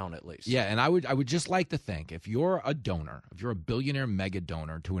it down at least. Yeah, and I would just like to think if you're a donor, if you're a billionaire mega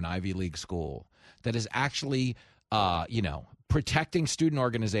donor to an Ivy League school that is actually, protecting student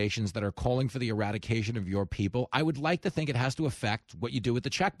organizations that are calling for the eradication of your people, I would like to think it has to affect what you do with the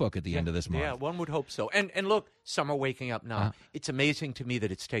checkbook at the end of this month. Yeah, one would hope so. And look, some are waking up now. It's amazing to me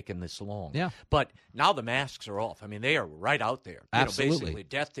that it's taken this long. Yeah. But now the masks are off. I mean, they are right out there. Absolutely. Basically,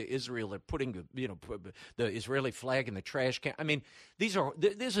 death to Israel. They're putting the Israeli flag in the trash can. I mean,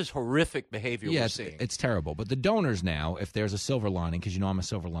 this is horrific behavior we're seeing. It's terrible. But the donors now, if there's a silver lining, because you know I'm a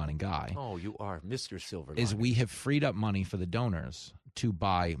silver lining guy. Oh, you are Mr. Silver Lining. Is we have freed up money for the donors to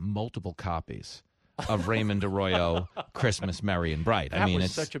buy multiple copies of Raymond Arroyo, Christmas Merry and Bright. That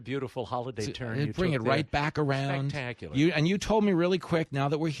was such a beautiful holiday turn. Bring it right back around. Spectacular. You told me really quick, now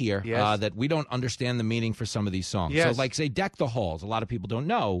that we're here, Yes. that we don't understand the meaning for some of these songs. Yes. So, like, say, Deck the Halls. A lot of people don't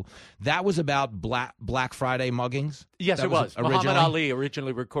know. That was about Black Friday muggings? Yes, that it was. Originally? Muhammad Ali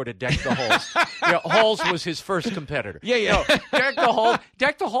originally recorded Deck the Halls. Halls was his first competitor. Yeah. No, Deck the Halls.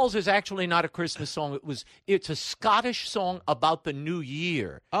 Deck the Halls is actually not a Christmas song. It's a Scottish song about the new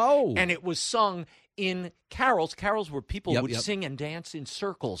year. Oh. And it was sung in carols. Carols where people would sing and dance in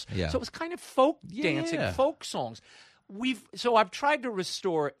circles. Yeah. So it was kind of folk dancing, folk songs. So I've tried to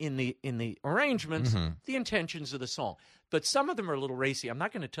restore in the arrangements the intentions of the song. But some of them are a little racy. I'm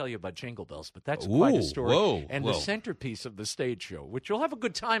not going to tell you about Jingle Bells, but that's quite a story. The centerpiece of the stage show, which you'll have a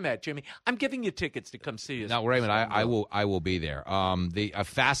good time at, Jimmy. I'm giving you tickets to come see us. Now, Raymond, I will be there. I'm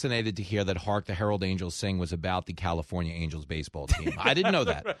fascinated to hear that Hark the Herald Angels Sing was about the California Angels baseball team. I didn't know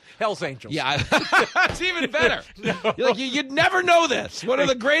that. Hell's Angels. Yeah, it's even better. You'd never know this. One of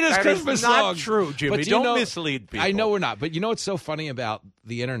the greatest Christmas songs. Not true, Jimmy. But don't mislead people. I know we're not. But you know what's so funny about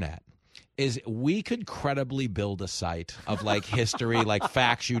the internet? Is we could credibly build a site of like history, like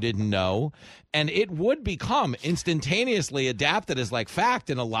facts you didn't know, and it would become instantaneously adapted as like fact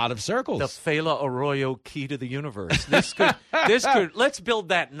in a lot of circles. The Fela Arroyo key to the universe. This could. Let's build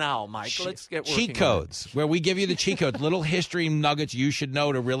that now, Mike. Let's get working. Cheat codes, where we give you the cheat codes, little history nuggets you should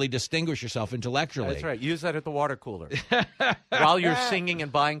know to really distinguish yourself intellectually. That's right. Use that at the water cooler while you're singing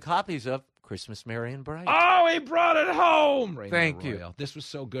and buying copies of Christmas Merry and Bright. Oh, he brought it home. Thank you. This was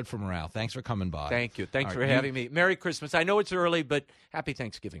so good for morale. Thanks for coming by. Thank you. Thanks for having me. Merry Christmas. I know it's early, but happy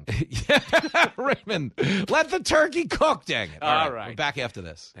Thanksgiving. Raymond, let the turkey cook, dang it. All right. We're back after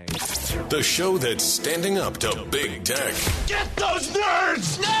this. The show that's standing up to big tech. Get those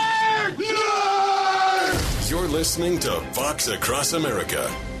nerds! Nerds! Nerds! You're listening to Fox Across America.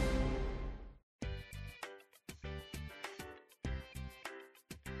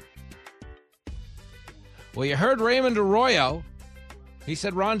 Well, you heard Raymond Arroyo. He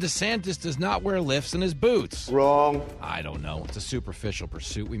said Ron DeSantis does not wear lifts in his boots. Wrong. I don't know. It's a superficial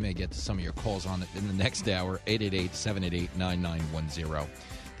pursuit. We may get to some of your calls on it in the next hour. 888-788-9910.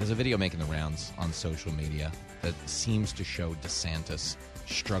 There's a video making the rounds on social media that seems to show DeSantis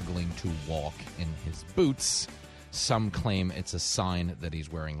struggling to walk in his boots. Some claim it's a sign that he's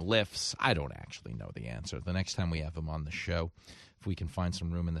wearing lifts. I don't actually know the answer. The next time we have him on the show, if we can find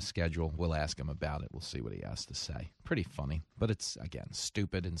some room in the schedule, we'll ask him about it. We'll see what he has to say. Pretty funny, but it's, again,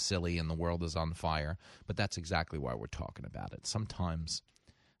 stupid and silly, and the world is on fire. But that's exactly why we're talking about it. Sometimes,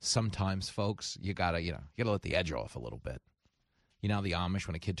 folks, you gotta let the edge off a little bit. You know, the Amish,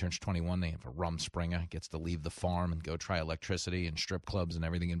 when a kid turns 21, they have a Rumspringa, gets to leave the farm and go try electricity and strip clubs and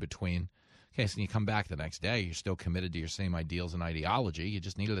everything in between. Okay, so you come back the next day, you're still committed to your same ideals and ideology. You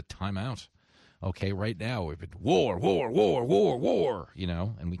just needed a timeout. Okay, right now we've been war, you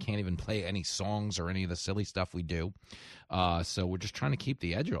know, and we can't even play any songs or any of the silly stuff we do. So we're just trying to keep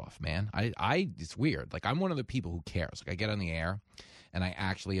the edge off, man. It's weird. Like, I'm one of the people who cares. Like, I get on the air, and I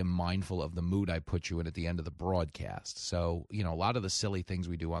actually am mindful of the mood I put you in at the end of the broadcast. So, you know, a lot of the silly things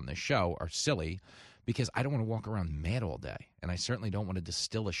we do on this show are silly because I don't want to walk around mad all day. And I certainly don't want to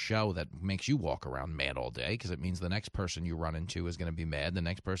distill a show that makes you walk around mad all day, because it means the next person you run into is going to be mad. The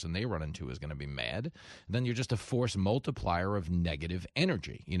next person they run into is going to be mad. And then you're just a force multiplier of negative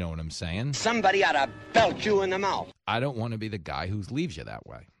energy. You know what I'm saying? Somebody ought to belt you in the mouth. I don't want to be the guy who leaves you that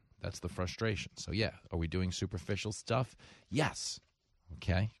way. That's the frustration. So, yeah, are we doing superficial stuff? Yes.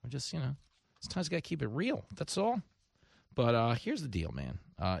 Okay? We're just, sometimes got to keep it real. That's all. But here's the deal, man,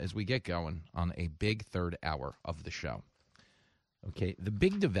 as we get going on a big third hour of the show. Okay, the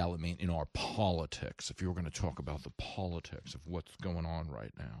big development in our politics, if you were going to talk about the politics of what's going on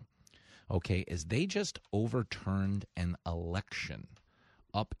right now, okay, is they just overturned an election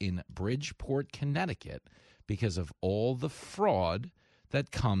up in Bridgeport, Connecticut, because of all the fraud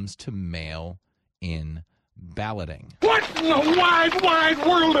that comes to mail-in balloting. What in the wide, wide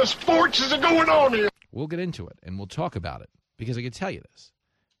world of sports is going on here? We'll get into it, and we'll talk about it, because I can tell you this.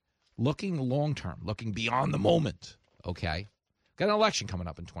 Looking long-term, looking beyond the moment, okay, got an election coming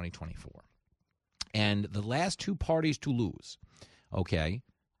up in 2024. And the last two parties to lose, okay,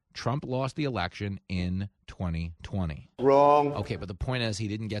 Trump lost the election in 2020. Wrong. Okay, but the point is he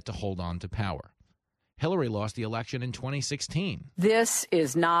didn't get to hold on to power. Hillary lost the election in 2016. This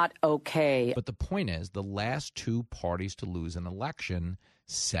is not okay. But the point is the last two parties to lose an election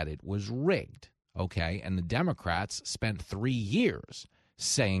said it was rigged, okay? And the Democrats spent 3 years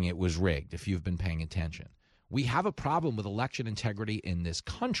saying it was rigged, if you've been paying attention. We have a problem with election integrity in this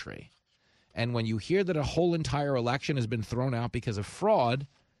country. And when you hear that a whole entire election has been thrown out because of fraud,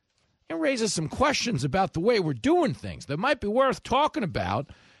 it raises some questions about the way we're doing things that might be worth talking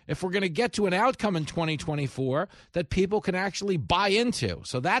about if we're going to get to an outcome in 2024 that people can actually buy into.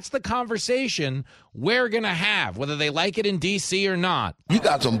 So that's the conversation we're going to have, whether they like it in D.C. or not. You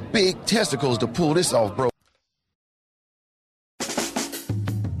got some big testicles to pull this off, bro.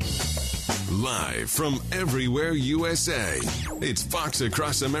 Live from everywhere USA, it's Fox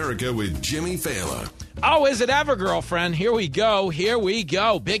Across America with Jimmy Fallon. Oh, is it ever, girlfriend? Here we go. Here we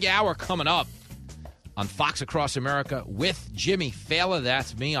go. Big hour coming up on Fox Across America with Jimmy Fallon.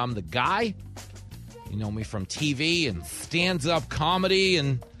 That's me. I'm the guy. You know me from TV and stands-up comedy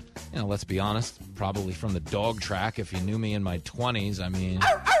and, you know, let's be honest, probably from the dog track if you knew me in my 20s. I mean,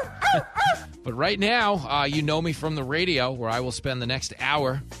 but right now, you know me from the radio where I will spend the next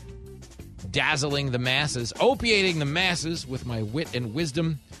hour dazzling the masses, opiating the masses with my wit and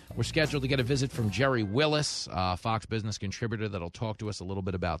wisdom. We're scheduled to get a visit from Jerry Willis, Fox Business contributor, that'll talk to us a little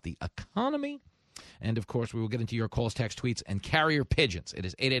bit about the economy. And, of course, we will get into your calls, text, tweets, and carrier pigeons. It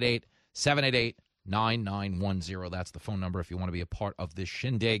is 888-788-9910. That's the phone number if you want to be a part of this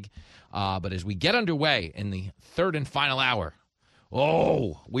shindig. But as we get underway in the third and final hour,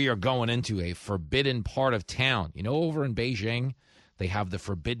 we are going into a forbidden part of town. You know, over in Beijing, they have the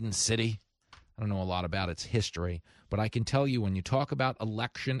Forbidden City. I don't know a lot about its history, but I can tell you when you talk about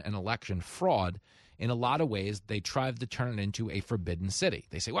election and election fraud, in a lot of ways, they try to turn it into a forbidden city.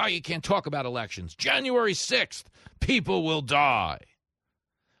 They say, well, you can't talk about elections. January 6th, people will die.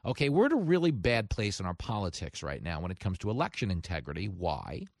 Okay, we're at a really bad place in our politics right now when it comes to election integrity.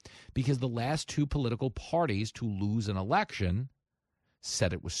 Why? Because the last two political parties to lose an election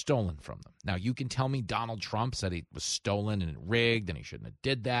said it was stolen from them. Now, you can tell me Donald Trump said it was stolen and rigged and he shouldn't have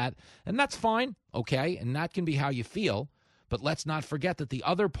did that, and that's fine, okay, and that can be how you feel, but let's not forget that the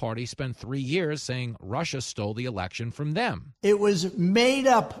other party spent 3 years saying Russia stole the election from them. It was made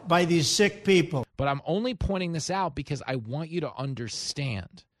up by these sick people. But I'm only pointing this out because I want you to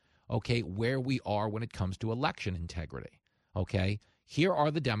understand, okay, where we are when it comes to election integrity, okay? Here are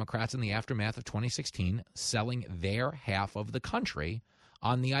the Democrats in the aftermath of 2016 selling their half of the country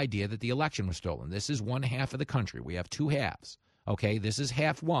on the idea that the election was stolen. This is one half of the country. We have two halves. Okay, this is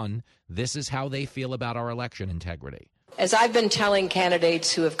half one. This is how they feel about our election integrity. As I've been telling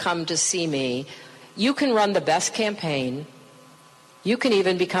candidates who have come to see me, you can run the best campaign, you can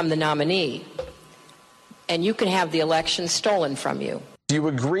even become the nominee, and you can have the election stolen from you. Do you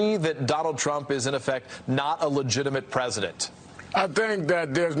agree that Donald Trump is, in effect, not a legitimate president? I think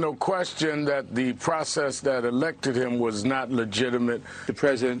that there's no question that the process that elected him was not legitimate. The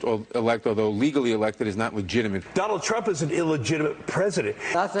president-elect, although legally elected, is not legitimate. Donald Trump is an illegitimate president.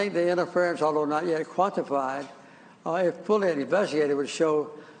 I think the interference, although not yet quantified, if fully investigated, would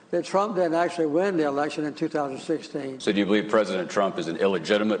show that Trump didn't actually win the election in 2016. So do you believe President Trump is an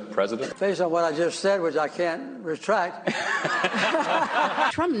illegitimate president? Based on what I just said, which I can't retract.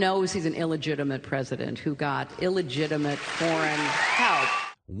 Trump knows he's an illegitimate president who got illegitimate foreign help.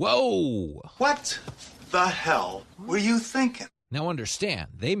 Whoa! What the hell were you thinking? Now understand,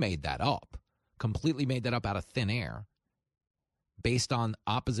 they made that up, completely made that up out of thin air, based on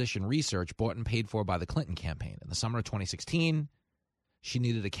opposition research bought and paid for by the Clinton campaign. In the summer of 2016, she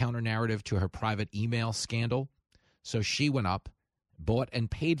needed a counter-narrative to her private email scandal, so she went up, bought and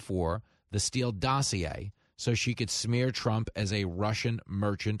paid for the Steele dossier so she could smear Trump as a Russian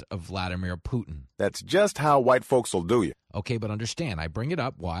merchant of Vladimir Putin. That's just how white folks will do you. Okay, but understand, I bring it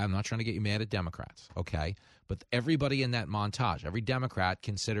up. Why? I'm not trying to get you mad at Democrats, okay? But everybody in that montage, every Democrat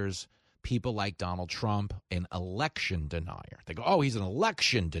considers people like Donald Trump an election denier. They go, oh, he's an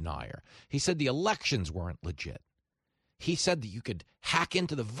election denier. He said the elections weren't legit. He said that you could hack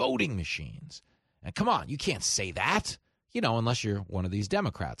into the voting machines. And come on, you can't say that, you know, unless you're one of these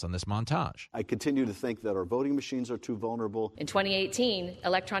Democrats on this montage. I continue to think that our voting machines are too vulnerable. In 2018,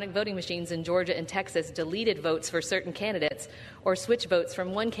 electronic voting machines in Georgia and Texas deleted votes for certain candidates or switched votes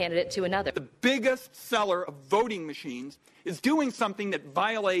from one candidate to another. The biggest seller of voting machines is doing something that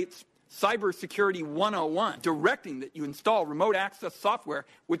violates Cybersecurity 101, directing that you install remote access software,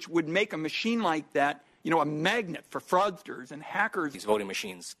 which would make a machine like that a magnet for fraudsters and hackers. These voting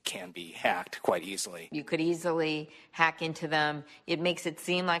machines can be hacked quite easily. You could easily hack into them. It makes it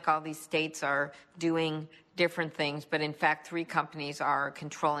seem like all these states are doing different things, but in fact, 3 companies are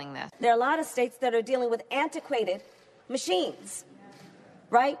controlling this. There are a lot of states that are dealing with antiquated machines,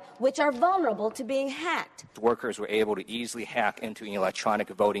 right, which are vulnerable to being hacked. Workers were able to easily hack into an electronic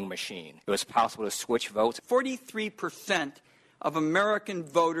voting machine. It was possible to switch votes. 43% of American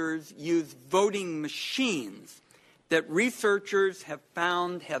voters use voting machines that researchers have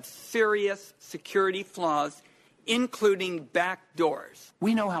found have serious security flaws, including backdoors.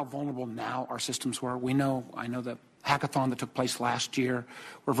 We know how vulnerable now our systems were. I know the hackathon that took place last year,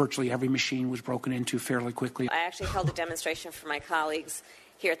 where virtually every machine was broken into fairly quickly. I actually held a demonstration for my colleagues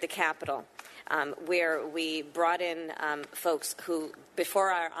here at the Capitol, where we brought in folks who,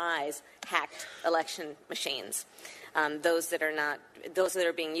 before our eyes, hacked election machines, those that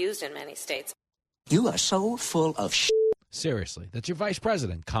are being used in many states. You are so full of shit. Seriously, that's your vice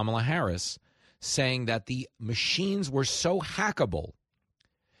president, Kamala Harris, saying that the machines were so hackable.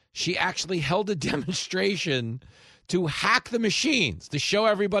 She actually held a demonstration to hack the machines to show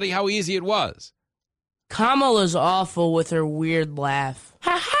everybody how easy it was. Kamala's awful with her weird laugh.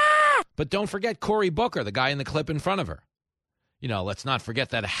 But don't forget Cory Booker, the guy in the clip in front of her. Let's not forget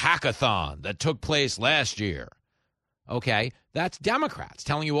that hackathon that took place last year. Okay, that's Democrats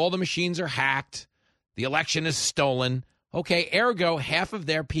telling you all the machines are hacked, the election is stolen. Okay, ergo, half of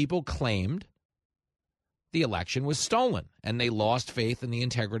their people claimed the election was stolen, and they lost faith in the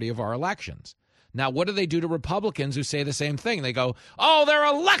integrity of our elections. Now, what do they do to Republicans who say the same thing? They go, oh, they're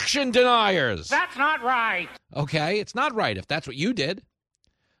election deniers. That's not right. Okay, it's not right if that's what you did.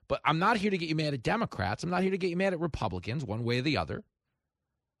 But I'm not here to get you mad at Democrats. I'm not here to get you mad at Republicans, one way or the other.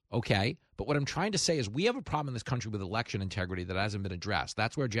 Okay, but what I'm trying to say is we have a problem in this country with election integrity that hasn't been addressed.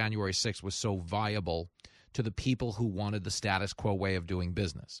 That's where January 6th was so viable to the people who wanted the status quo way of doing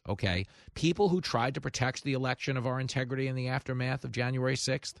business, okay? People who tried to protect the election of our integrity in the aftermath of January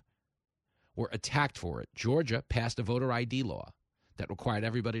 6th were attacked for it. Georgia passed a voter ID law that required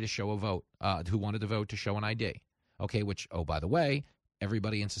everybody to show a vote, who wanted to vote to show an ID, okay, which, oh, by the way,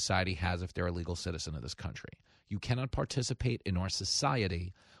 everybody in society has if they're a legal citizen of this country. You cannot participate in our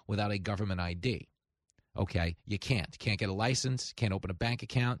society without a government ID. Okay, you can't. Can't get a license, can't open a bank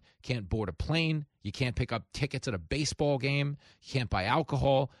account, can't board a plane, you can't pick up tickets at a baseball game, you can't buy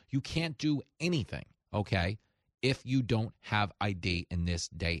alcohol, you can't do anything, okay, if you don't have ID in this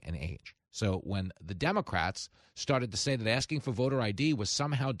day and age. So when the Democrats started to say that asking for voter ID was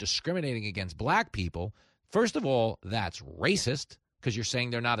somehow discriminating against black people, first of all, that's racist, because you're saying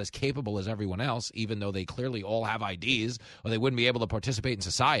they're not as capable as everyone else, even though they clearly all have IDs, or they wouldn't be able to participate in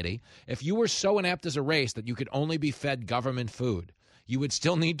society. If you were so inept as a race that you could only be fed government food, you would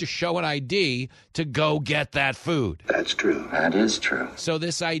still need to show an ID to go get that food. That's true. That is true. So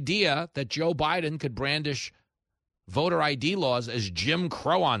this idea that Joe Biden could brandish voter ID laws as Jim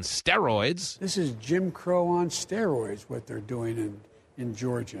Crow on steroids. This is Jim Crow on steroids, what they're doing in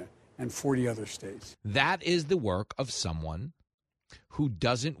Georgia and 40 other states. That is the work of someone who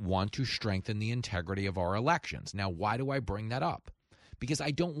doesn't want to strengthen the integrity of our elections. Now, why do I bring that up? Because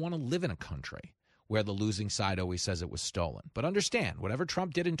I don't want to live in a country where the losing side always says it was stolen. But understand, whatever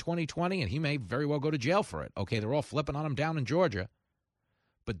Trump did in 2020, and he may very well go to jail for it. Okay, they're all flipping on him down in Georgia.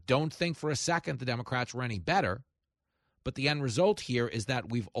 But don't think for a second the Democrats were any better. But the end result here is that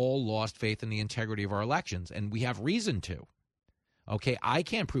we've all lost faith in the integrity of our elections, and we have reason to. Okay, I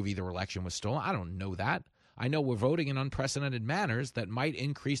can't prove either election was stolen. I don't know that. I know we're voting in unprecedented manners that might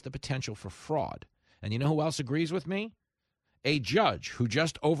increase the potential for fraud. And you know who else agrees with me? A judge who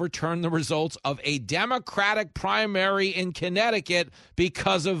just overturned the results of a Democratic primary in Connecticut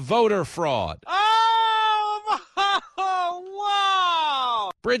because of voter fraud. Oh,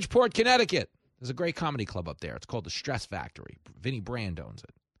 wow! Bridgeport, Connecticut. There's a great comedy club up there. It's called the Stress Factory. Vinnie Brand owns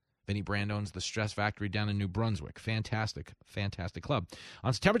it. Vinnie Brand owns the Stress Factory down in New Brunswick. Fantastic, fantastic club.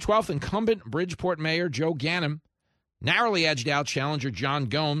 On September 12th, incumbent Bridgeport Mayor Joe Ganim narrowly edged out challenger John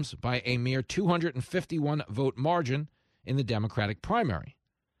Gomes by a mere 251-vote margin in the Democratic primary.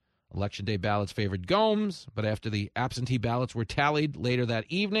 Election day ballots favored Gomes, but after the absentee ballots were tallied later that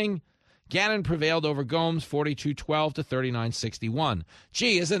evening, Gannon prevailed over Gomes 42-12 to 39-61.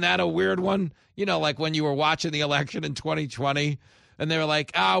 Gee, isn't that a weird one? You know, like when you were watching the election in 2020, and they were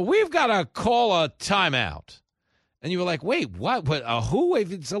like, we've got to call a timeout. And you were like, wait, what? Who?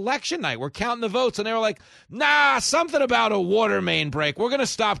 It's election night. We're counting the votes. And they were like, nah, something about a water main break. We're going to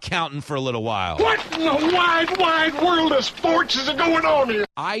stop counting for a little while. What in the wide, wide world of sports is going on here?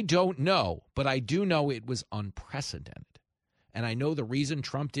 I don't know, but I do know it was unprecedented. And I know the reason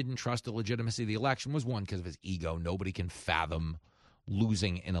Trump didn't trust the legitimacy of the election was, one, because of his ego. Nobody can fathom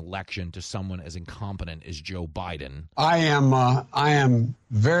losing an election to someone as incompetent as Joe Biden. I am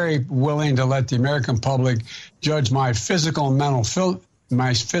very willing to let the American public judge my physical and mental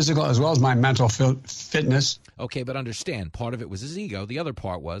my physical as well as my mental fitness. Okay, but understand, part of it was his ego. The other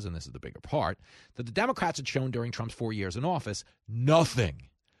part was, and this is the bigger part, that the Democrats had shown during Trump's 4 years in office, nothing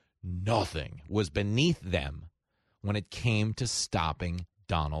was beneath them when it came to stopping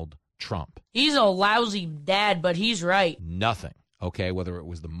Donald Trump. He's a lousy dad, but he's right. Nothing. Okay, whether it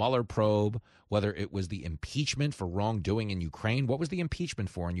was the Mueller probe, whether it was the impeachment for wrongdoing in Ukraine. What was the impeachment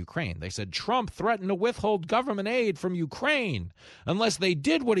for in Ukraine? They said Trump threatened to withhold government aid from Ukraine unless they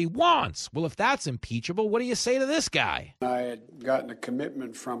did what he wants. Well, if that's impeachable, what do you say to this guy? I had gotten a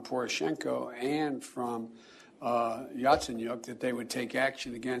commitment from Poroshenko and from Yatsenyuk that they would take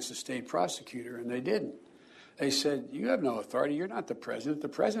action against the state prosecutor, and they didn't. They said, you have no authority. You're not the president. The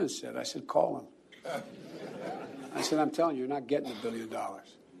president said. I said, call him. I said, I'm telling you, you're not getting $1 billion.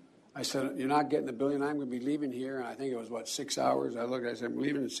 I said, you're not getting $1 billion. I'm going to be leaving here. And I think it was, 6 hours? I looked, I said, I'm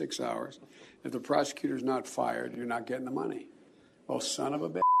leaving in 6 hours. If the prosecutor's not fired, you're not getting the money. Well, son of a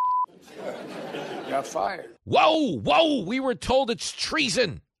bitch. Got fired. Whoa. We were told it's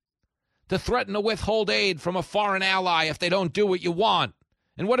treason to threaten to withhold aid from a foreign ally if they don't do what you want.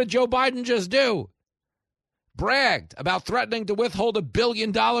 And what did Joe Biden just do? Bragged about threatening to withhold $1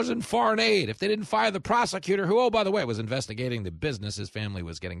 billion in foreign aid if they didn't fire the prosecutor who, oh, by the way, was investigating the business his family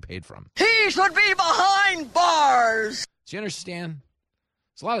was getting paid from. He should be behind bars. Do you understand?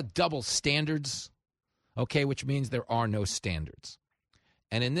 There's a lot of double standards, okay, which means there are no standards.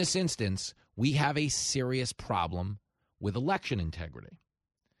 And in this instance, we have a serious problem with election integrity.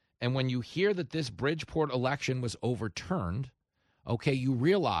 And when you hear that this Bridgeport election was overturned, okay, you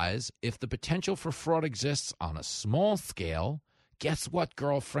realize if the potential for fraud exists on a small scale, guess what,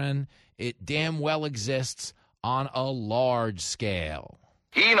 girlfriend? It damn well exists on a large scale.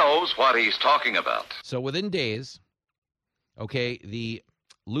 He knows what he's talking about. So within days, okay, the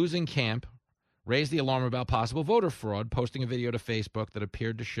losing camp raised the alarm about possible voter fraud, posting a video to Facebook that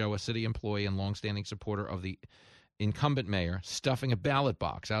appeared to show a city employee and longstanding supporter of the incumbent mayor stuffing a ballot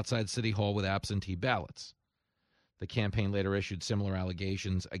box outside City Hall with absentee ballots. The campaign later issued similar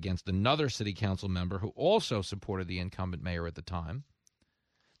allegations against another city council member who also supported the incumbent mayor at the time.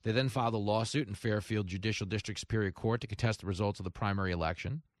 They then filed a lawsuit in Fairfield Judicial District Superior Court to contest the results of the primary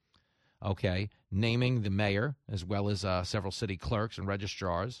election, okay, naming the mayor as well as several city clerks and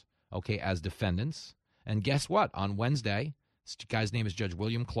registrars, okay, as defendants. And guess what? On Wednesday, this guy's name is Judge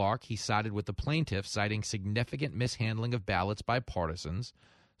William Clark. He sided with the plaintiff, citing significant mishandling of ballots by partisans,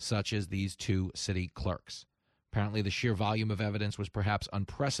 such as these two city clerks. Apparently, the sheer volume of evidence was perhaps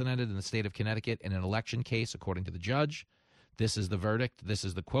unprecedented in the state of Connecticut in an election case, according to the judge. This is the verdict. This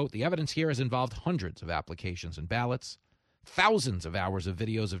is the quote. The evidence here has involved hundreds of applications and ballots, thousands of hours of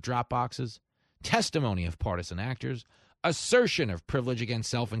videos of drop boxes, testimony of partisan actors, assertion of privilege against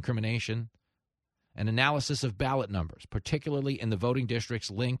self-incrimination, and analysis of ballot numbers, particularly in the voting districts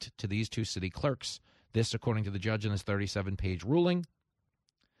linked to these two city clerks. This, according to the judge in his 37-page ruling.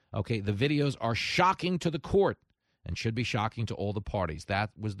 Okay, the videos are shocking to the court and should be shocking to all the parties. That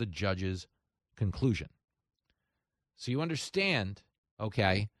was the judge's conclusion. So you understand,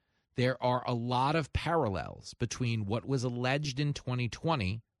 okay, there are a lot of parallels between what was alleged in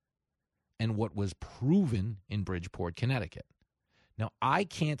 2020 and what was proven in Bridgeport, Connecticut. Now, I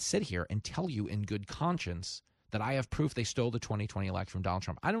can't sit here and tell you in good conscience that I have proof they stole the 2020 election from Donald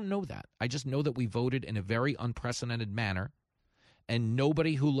Trump. I don't know that. I just know that we voted in a very unprecedented manner. And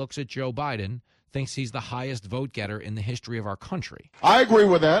nobody who looks at Joe Biden thinks he's the highest vote getter in the history of our country. I agree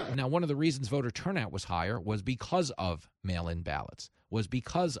with that. Now, one of the reasons voter turnout was higher was because of mail-in ballots, was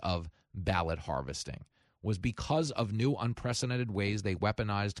because of ballot harvesting, was because of new unprecedented ways they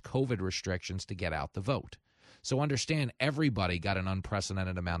weaponized COVID restrictions to get out the vote. So understand, everybody got an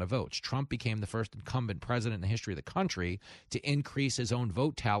unprecedented amount of votes. Trump became the first incumbent president in the history of the country to increase his own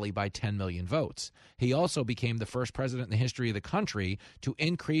vote tally by 10 million votes. He also became the first president in the history of the country to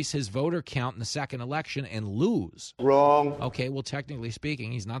increase his voter count in the second election and lose. Wrong. Okay, well, technically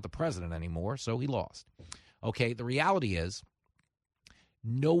speaking, he's not the president anymore, so he lost. Okay, the reality is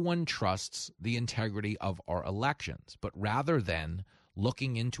no one trusts the integrity of our elections, but rather than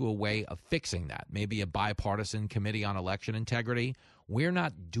looking into a way of fixing that, maybe a bipartisan committee on election integrity, we're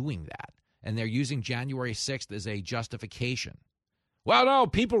not doing that. And they're using January 6th as a justification. Well, no,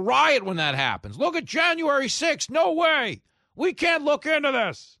 people riot when that happens. Look at January 6th. No way. We can't look into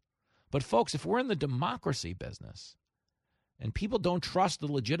this. But, folks, if we're in the democracy business and people don't trust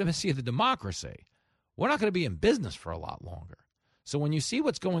the legitimacy of the democracy, we're not going to be in business for a lot longer. So when you see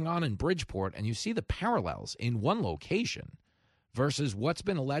what's going on in Bridgeport and you see the parallels in one location versus what's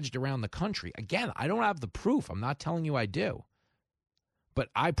been alleged around the country, again, I don't have the proof. I'm not telling you I do. But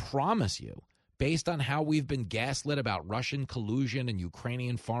I promise you, based on how we've been gaslit about Russian collusion and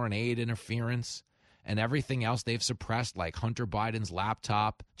Ukrainian foreign aid interference and everything else they've suppressed, like Hunter Biden's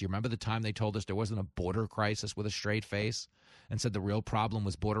laptop. Do you remember the time they told us there wasn't a border crisis with a straight face and said the real problem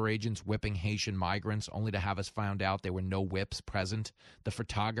was border agents whipping Haitian migrants, only to have us found out there were no whips present? The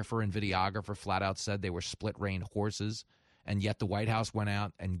photographer and videographer flat out said they were split-reined horses. And yet the White House went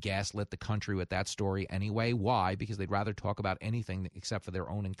out and gaslit the country with that story anyway. Why? Because they'd rather talk about anything except for their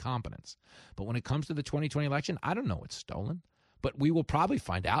own incompetence. But when it comes to the 2020 election, I don't know what's stolen. But we will probably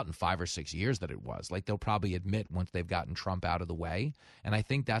find out in 5 or 6 years that it was. Like, they'll probably admit once they've gotten Trump out of the way. And I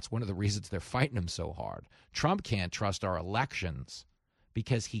think that's one of the reasons they're fighting him so hard. Trump can't trust our elections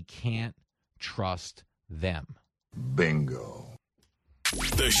because he can't trust them. Bingo.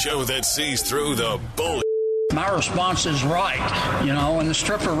 The show that sees through the bullshit. My response is right, and the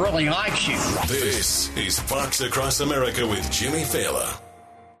stripper really likes you. This is Fox Across America with Jimmy Fallon.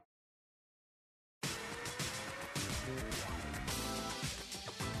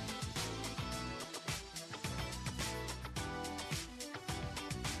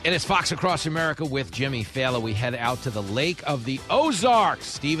 It is Fox Across America with Jimmy Fallon. We head out to the Lake of the Ozarks.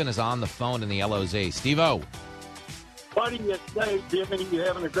 Stephen is on the phone in the LOZ. Steve-O. What do you say, Jimmy? You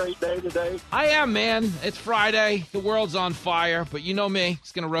having a great day today? I am, man. It's Friday. The world's on fire, but you know me.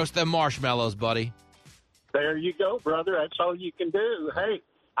 It's going to roast them marshmallows, buddy. There you go, brother. That's all you can do. Hey,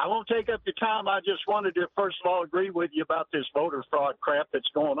 I won't take up your time. I just wanted to, first of all, agree with you about this voter fraud crap that's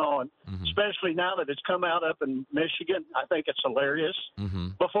going on, especially now that it's come out up in Michigan. I think it's hilarious.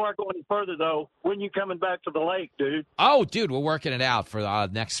 Before I go any further, though, when you coming back to the lake, dude? Oh, dude, we're working it out for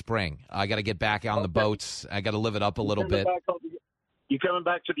next spring. I got to get back on the boats. I got to live it up a little bit. You coming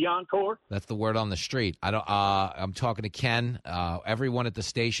back to the Encore? That's the word on the street. I'm talking to Ken. Everyone at the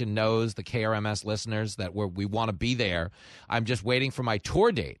station knows, the KRMS listeners, that we want to be there. I'm just waiting for my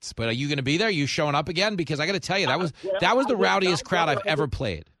tour dates. But are you going to be there? Are you showing up again? Because I got to tell you, that was the rowdiest crowd I've ever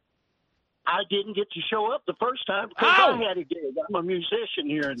played. I didn't get to show up the first time because I had a gig. I'm a musician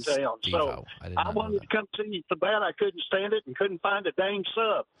here in town, so I wanted to come see you so bad I couldn't stand it and couldn't find a dang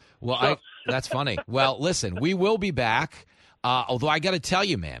sub. Well, that's funny. Well, listen, we will be back. Although I got to tell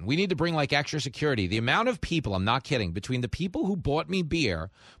you, man, we need to bring like extra security. The amount of people, I'm not kidding, between the people who bought me beer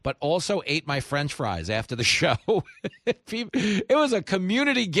but also ate my French fries after the show, it was a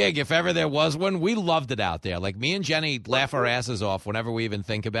community gig if ever there was one. We loved it out there. Like, me and Jenny laugh our asses off whenever we even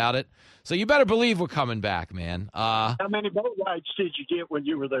think about it. So you better believe we're coming back, man. How many boat rides did you get when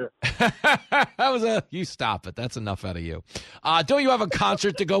you were there? You stop it. That's enough out of you. Don't you have a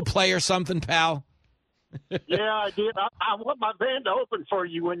concert to go play or something, pal? Yeah, I did. I want my band to open for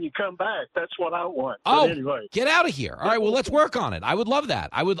you when you come back. That's what I want. Oh, but anyway, get out of here! All right, well, let's work on it. I would love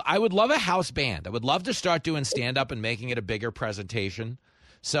that. I would love a house band. I would love to start doing stand up and making it a bigger presentation.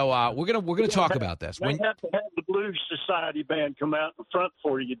 So we're gonna talk about this. We have to have the Blues Society band come out in front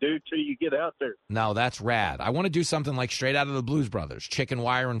for you, dude, till you get out there. No, that's rad. I want to do something like straight out of the Blues Brothers, chicken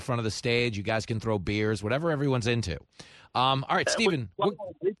wire in front of the stage. You guys can throw beers, whatever everyone's into. All right, Stephen.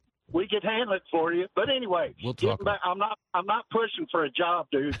 We could handle it for you, but anyway, we'll talk. I'm not pushing for a job,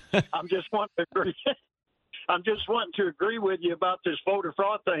 dude. I'm just wanting to agree. I'm just wanting to agree with you about this voter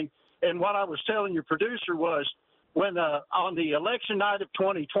fraud thing. And what I was telling your producer was when on the election night of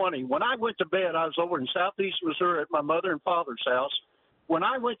 2020, when I went to bed, I was over in southeast Missouri at my mother and father's house. When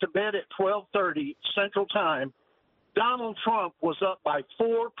I went to bed at 12:30 Central Time, Donald Trump was up by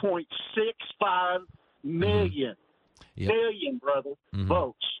 4.65 million. Million, brother,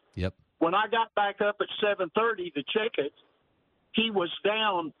 votes. Yep. When I got back up at 7:30 to check it, he was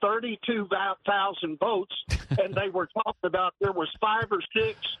down 32,000 votes, and they were talking about there was 5 or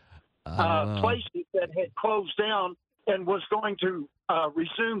 6 places that had closed down and was going to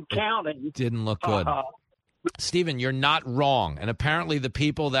resume counting. Didn't look good. Stephen, you're not wrong. And apparently the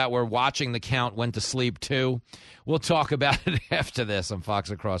people that were watching the count went to sleep, too. We'll talk about it after this on Fox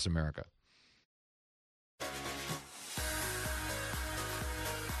Across America.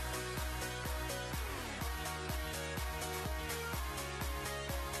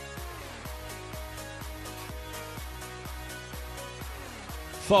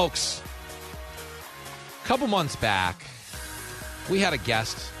 Folks, a couple months back, we had a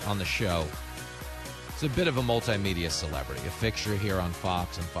guest on the show. It's a bit of a multimedia celebrity, a fixture here on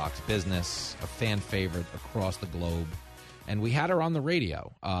Fox and Fox Business, a fan favorite across the globe. And we had her on the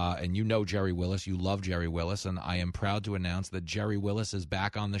radio. And you know Jerry Willis. You love Jerry Willis. And I am proud to announce that Jerry Willis is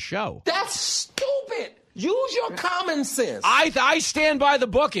back on the show. That's stupid. Use your common sense. I stand by the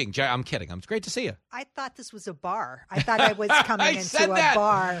booking. Jerry, I'm kidding. It's great to see you. I thought this was a bar. I thought I was coming into a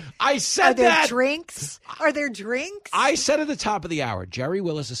bar. I said that. Are there that. drinks? Are there drinks? I said at the top of the hour, Jerry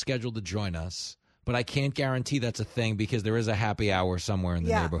Willis is scheduled to join us, but I can't guarantee that's a thing because there is a happy hour somewhere in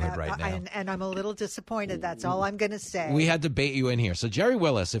the neighborhood right now. And I'm a little disappointed. That's all I'm going to say. We had to bait you in here. So Jerry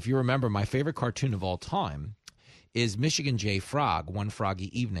Willis, if you remember, my favorite cartoon of all time is Michigan J. Frog, One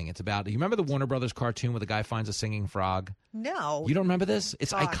Froggy Evening. It's about, you remember the Warner Brothers cartoon where the guy finds a singing frog? No. You don't remember this?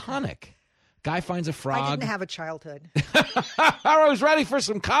 It's iconic. Guy finds a frog. I didn't have a childhood. I was ready for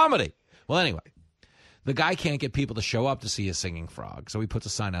some comedy. Well, anyway, the guy can't get people to show up to see a singing frog, so he puts a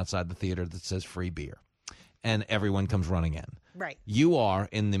sign outside the theater that says free beer, and everyone comes running in. Right. You are,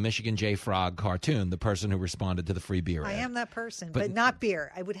 in the Michigan J. Frog cartoon, the person who responded to the free beer ad. I am that person, but not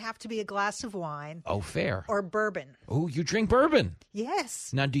beer. I would have to be a glass of wine. Oh, fair. Or bourbon. Oh, you drink bourbon?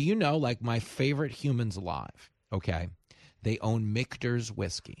 Yes. Now, do you know, like, my favorite humans alive, okay, they own Michter's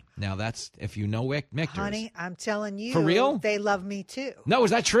whiskey. Now, that's, if you know Michter's. Honey, I'm telling you. For real? They love me, too. No,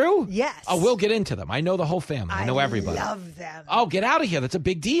 is that true? Yes. Oh, we'll get into them. I know the whole family. I know everybody. I love them. Oh, get out of here. That's a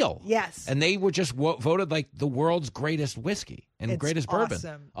big deal. Yes. And they were just voted like the world's greatest whiskey and greatest bourbon.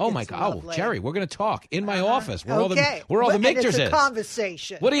 Oh, my God. Oh, Jerry, we're going to talk in my office. Where all the Michters is. It's a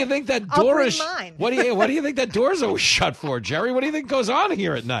conversation. What do you think that door is? What do you think that door's always shut for, Jerry? What do you think goes on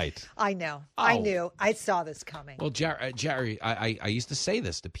here at night? I know. Oh. I knew. I saw this coming. Well, Jerry, I used to say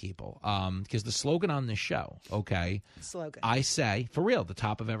this to people because the slogan on this show, okay? Slogan. I say, for real, the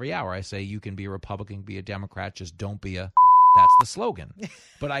top of every hour, I say you can be a Republican, be a Democrat, just don't be a... That's the slogan.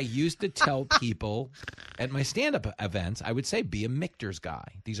 But I used to tell people at my stand-up events, I would say, be a Michter's guy.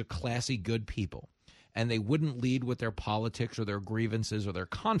 These are classy, good people. And they wouldn't lead with their politics or their grievances or their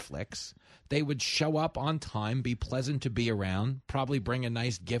conflicts. They would show up on time, be pleasant to be around, probably bring a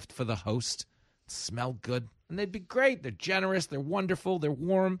nice gift for the host, smell good. And they'd be great. They're generous. They're wonderful. They're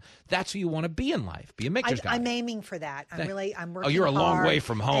warm. That's who you want to be in life. Be a Michter's guy. I'm aiming for that. I'm working. Oh, you're a long hard way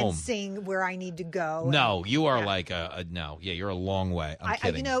from home. And seeing where I need to go. No, you are like no. Yeah, you're a long way. I'm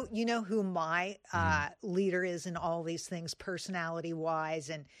kidding. You know who my leader is in all these things, personality-wise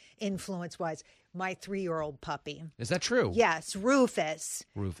and influence-wise? My 3-year-old puppy. Is that true? Yes, Rufus.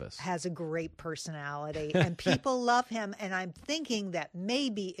 Rufus has a great personality, and people love him. And I'm thinking that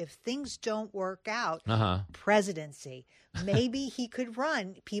maybe if things don't work out, presidency, maybe he could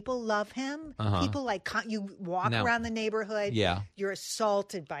run. People love him. People like you walk around the neighborhood. Yeah, you're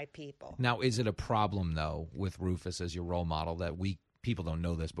assaulted by people. Now, is it a problem though with Rufus as your role model that people don't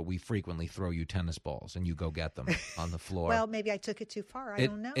know this, but we frequently throw you tennis balls and you go get them on the floor? Well, maybe I took it too far. I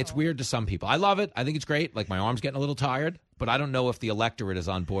don't know. It's weird to some people. I love it. I think it's great. Like, my arm's getting a little tired, but I don't know if the electorate is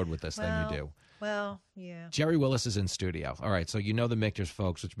on board with this thing you do. Well, yeah. Jerry Willis is in studio. All right, so you know the Michters,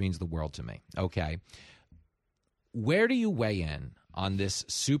 folks, which means the world to me. Okay. Where do you weigh in on this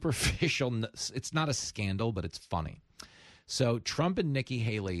superficial, it's not a scandal, but it's funny. So Trump and Nikki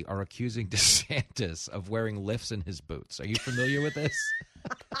Haley are accusing DeSantis of wearing lifts in his boots. Are you familiar with this?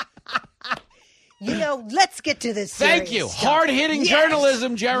 Let's get to this. Thank you. Stuff. Hard-hitting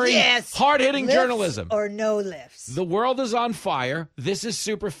journalism, Jerry. Yes. Hard-hitting journalism. Or no lifts. The world is on fire. This is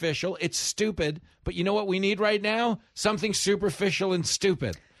superficial. It's stupid. But you know what we need right now? Something superficial and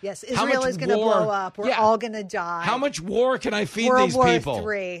stupid. Yes, Israel is going to blow up. We're all going to die. How much war can I feed World these War people?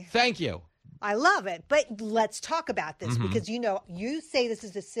 III. Thank you. I love it. But let's talk about this because, you say this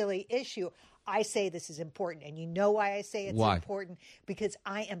is a silly issue. I say this is important. And you know why I say it's important? Because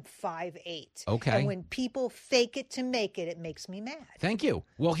I am 5'8". Okay. And when people fake it to make it, it makes me mad. Thank you.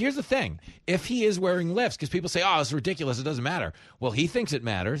 Well, here's the thing. If he is wearing lifts, because people say, it's ridiculous, it doesn't matter. Well, he thinks it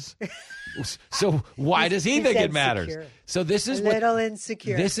matters. So why does he think it matters? So this is a little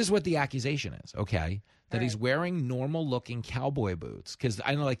insecure. This is what the accusation is, okay? That he's wearing normal-looking cowboy boots. Because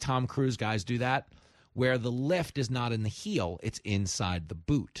I know, like, Tom Cruise guys do that, where the lift is not in the heel, it's inside the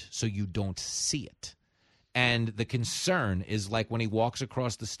boot, so you don't see it. And the concern is, like, when he walks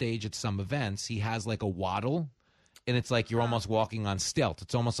across the stage at some events, he has, like, a waddle, and it's like you're almost walking on stilts.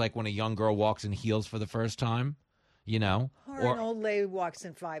 It's almost like when a young girl walks in heels for the first time, Or an old lady walks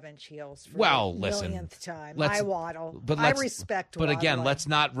in 5-inch heels for the millionth time. I waddle. I respect waddling. But again, let's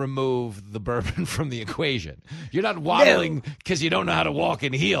not remove the bourbon from the equation. You're not waddling because you don't know how to walk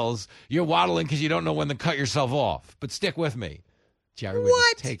in heels. You're waddling because you don't know when to cut yourself off. But stick with me. Jerry, we're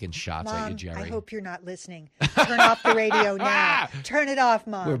just taking shots Mom, at you, Jerry. I hope you're not listening. Turn off the radio now. Turn it off,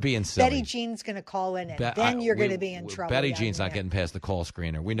 Mom. We're being silly. Betty Jean's going to call in, and then you're going to be in trouble. Betty Jean's not getting past the call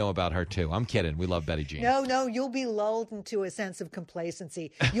screener. We know about her, too. I'm kidding. We love Betty Jean. No, you'll be lulled into a sense of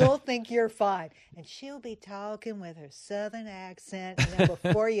complacency. You'll think you're fine. And she'll be talking with her southern accent, and then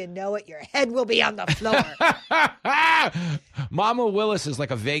before you know it, your head will be on the floor. Mama Willis is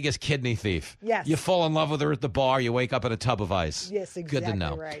like a Vegas kidney thief. Yes. You fall in love with her at the bar, you wake up in a tub of ice. Yes, exactly. Good to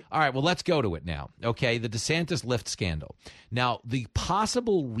know. Right. All right, well, let's go to it now. Okay, the DeSantis lift scandal. Now, the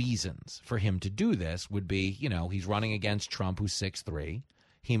possible reasons for him to do this would be, he's running against Trump, who's 6'3".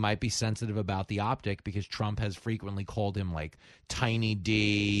 He might be sensitive about the optic because Trump has frequently called him like Tiny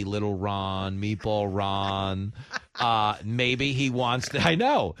D, Little Ron, Meatball Ron. Maybe he wants to, I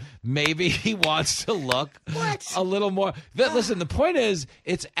know, maybe he wants to look a little more. Listen, the point is,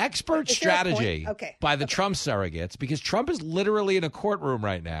 it's expert strategy by the Trump surrogates because Trump is literally in a courtroom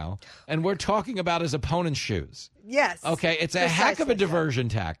right now and we're talking about his opponent's shoes. Yes. Okay, it's a heck of a diversion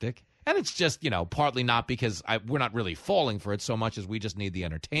tactic. And it's just, partly not because we're not really falling for it so much as we just need the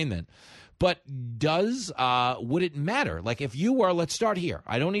entertainment. But would it matter? Like if you were, let's start here.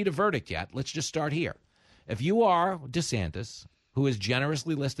 I don't need a verdict yet. Let's just start here. If you are DeSantis, who is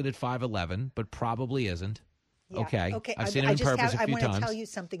generously listed at 5'11", but probably isn't. Yeah. Okay. I've seen him in purpose a few times. I want to tell you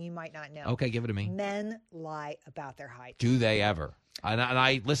something you might not know. Okay, give it to me. Men lie about their height. Do they ever? And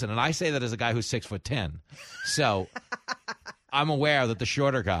I listen, and I say that as a guy who's 6'10". So I'm aware that the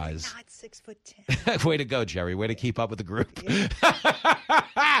shorter guys. Not 6'10". Way to go, Jerry. Way to keep up with the group. Yeah.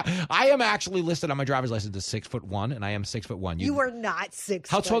 I am actually listed on my driver's license as 6'1", and I am 6'1". You are not 6'1".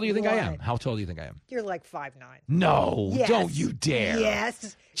 How tall do you think I am? How tall do you think I am? You're like 5'9". No, yes. Don't you dare.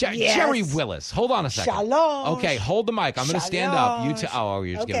 Yes. Yes. Jerry Willis. Hold on a second. Shalom. Okay, hold the mic. I'm going to stand up. You're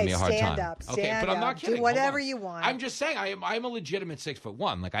just giving me a hard time. Stand but I'm not kidding. Do whatever you want. I'm just saying I'm a legitimate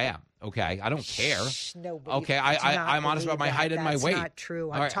 6'1", like I am. Okay, I don't care. Nobody I'm honest about my height and my weight. That's not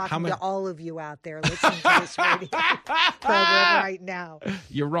true. I'm talking to all of you out there listening to this radio program right now.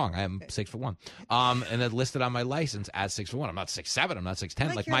 You're wrong. I am 6'1", and it's listed on my license as 6'1". I'm not 6'7". I'm not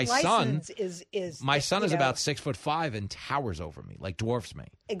 6'10". Like my son is about 6'5" and towers over me, like dwarfs me.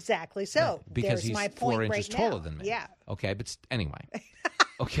 Exactly. So because he's my point 4 inches taller than me. Yeah. Okay, but anyway.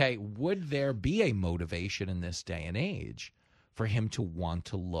 Okay, would there be a motivation in this day and age for him to want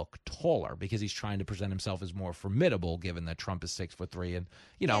to look taller because he's trying to present himself as more formidable, given that Trump is 6'3" and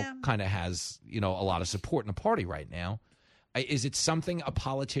kind of has a lot of support in the party right now? Is it something a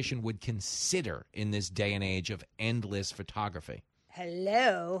politician would consider in this day and age of endless photography?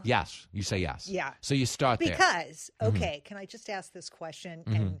 Hello. Yes, you say yes. Yeah. So you start there because can I just ask this question?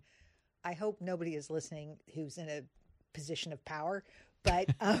 And I hope nobody is listening who's in a position of power, but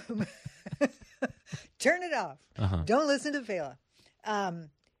turn it off. Don't listen to Fela.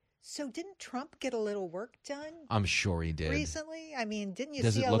 So didn't Trump get a little work done? I'm sure he did. Recently? I mean, didn't you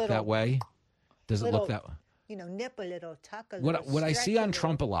see a little... Does it look that way? Does it look that way? Nip a little, tuck a little. What I see on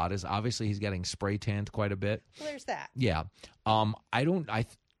Trump a lot is obviously he's getting spray tanned quite a bit. Well, there's that. Yeah.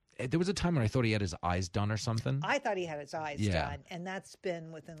 There was a time when I thought he had his eyes done or something. I thought he had his eyes done, and that's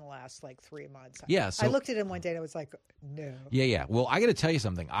been within the last 3 months. Yeah. So, I looked at him one day and I was like, no. Yeah. Well, I got to tell you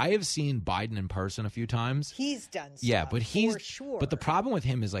something. I have seen Biden in person a few times. He's done stuff. Yeah, but for sure. But the problem with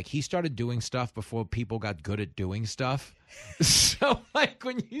him is he started doing stuff before people got good at doing stuff. So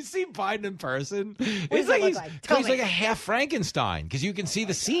when you see Biden in person, it's like he's like a half Frankenstein because you can see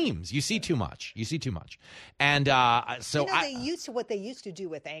the seams. You see too much. And so what they used to do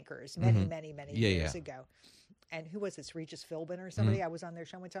with anchors many years ago. And who was this? Regis Philbin or somebody? I was on their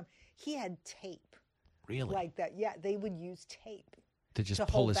show one time. He had tape. Really? Like that. Yeah, they would use tape to just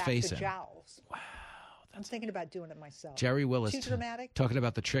pull his face in. Jowls. Wow. I'm thinking about doing it myself. Jerry Willis. Too dramatic? Talking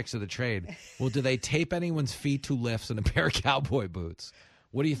about the tricks of the trade. Well, do they tape anyone's feet to lifts in a pair of cowboy boots?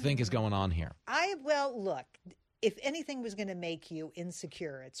 What do you think is going on here? Look, if anything was going to make you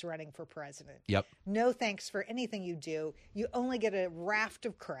insecure, it's running for president. Yep. No thanks for anything you do. You only get a raft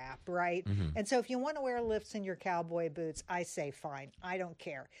of crap, right? And so if you want to wear lifts in your cowboy boots, I say fine. I don't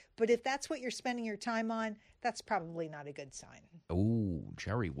care. But if that's what you're spending your time on, that's probably not a good sign. Oh,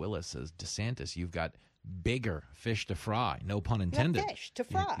 Jerry Willis says, DeSantis, you've got bigger fish to fry. No pun intended. Fish to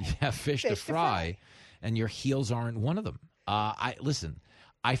fry. Yeah, fish to fry. And your heels aren't one of them.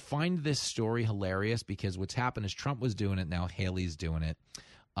 I find this story hilarious because what's happened is Trump was doing it. Now Haley's doing it.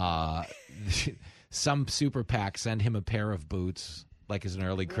 Some super PAC send him a pair of boots, like as an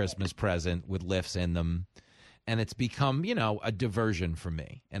early Christmas present with lifts in them. And it's become, a diversion for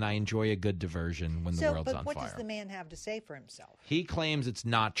me. And I enjoy a good diversion when the world's on fire. But what does the man have to say for himself? He claims it's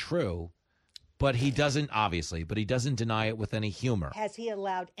not true. But he doesn't, obviously, but he doesn't deny it with any humor. Has he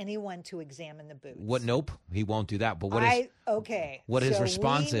allowed anyone to examine the boots? What? Nope, he won't do that. But what his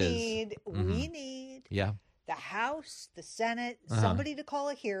response is? We need the House, the Senate, somebody to call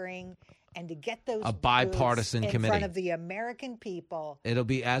a hearing and to get those a bipartisan boots committee in front of the American people. It'll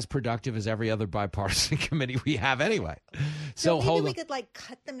be as productive as every other bipartisan committee we have anyway. So maybe we could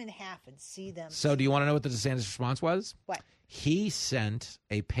cut them in half and see them. So do you want to know what the DeSantis response was? What? He sent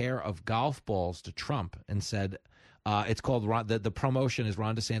a pair of golf balls to Trump and said, it's called the promotion is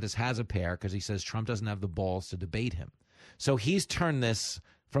Ron DeSantis has a pair because he says Trump doesn't have the balls to debate him. So he's turned this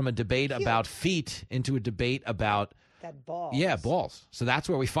from a debate about feet into a debate about balls. Yeah, balls. So that's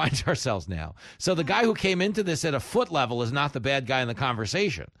where we find ourselves now. So the guy who came into this at a foot level is not the bad guy in the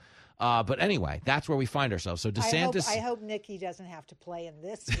conversation. But anyway, that's where we find ourselves. So DeSantis. I hope Nikki doesn't have to play in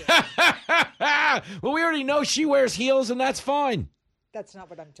this game. Well, we already know she wears heels, and that's fine. That's not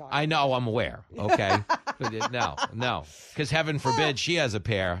what I'm talking about. I know. I'm aware. Okay. No. Because heaven forbid she has a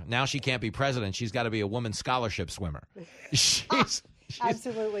pair. Now she can't be president. She's got to be a women's scholarship swimmer. She's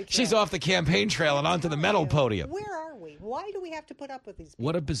absolutely true. She's off the campaign trail and onto the medal podium. Where are we? Why do we have to put up with these people?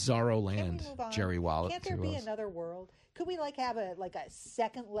 What a bizarro land, Jerry Wallet. Can't there be another world? Could we have a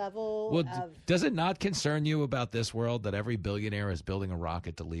second level of... Does it not concern you about this world that every billionaire is building a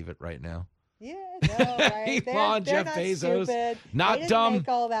rocket to leave it right now? Yeah, no, right? Elon, they're Jeff not Bezos. Stupid. Not they didn't dumb. Make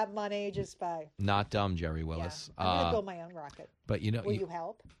all that money just by... Not dumb, Jerry Willis. Yeah. I'm going to build my own rocket. But will you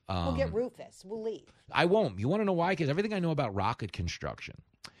help? We'll get Rufus. We'll leave. I won't. You want to know why? Because everything I know about rocket construction,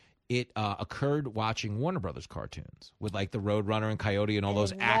 it occurred watching Warner Brothers cartoons with the Roadrunner and Coyote and all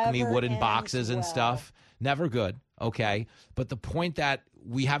those Acme wooden boxes and stuff. Never good. Okay. But the point that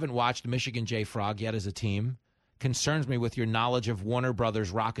we haven't watched Michigan J. Frog yet as a team concerns me with your knowledge of Warner Brothers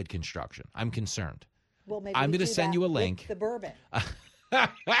rocket construction. I'm concerned. Well, maybe I'm going to send you a link. The bourbon. Can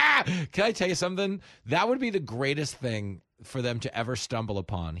I tell you something? That would be the greatest thing for them to ever stumble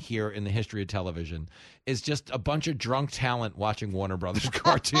upon here in the history of television is just a bunch of drunk talent watching Warner Brothers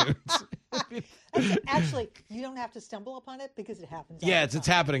cartoons. Actually, you don't have to stumble upon it because it happens. Yeah, it's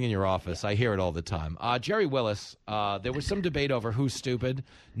happening in your office. I hear it all the time. Jerry Willis, there was some debate over who's stupid,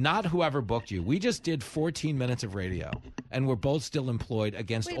 not whoever booked you. We just did 14 minutes of radio, and we're both still employed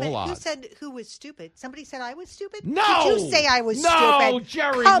against all odds. Who said who was stupid? Somebody said I was stupid? No! Did you say I was stupid? No,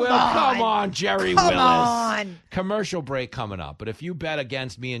 Jerry Willis. Come on, Jerry Willis. Come on. Commercial break coming up. But if you bet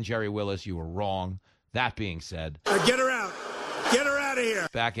against me and Jerry Willis, you were wrong. That being said. Get her out. Get her out of here.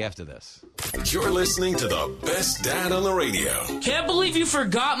 Back after this. You're listening to the best dad on the radio. Can't believe you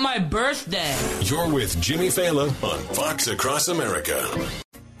forgot my birthday. You're with Jimmy Fallon on Fox Across America.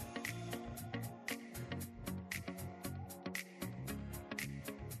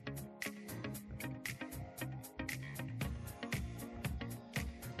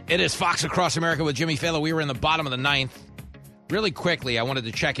 It is Fox Across America with Jimmy Fallon. We were in the bottom of the ninth. Really quickly, I wanted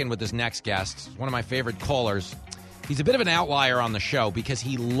to check in with this next guest, one of my favorite callers. He's a bit of an outlier on the show because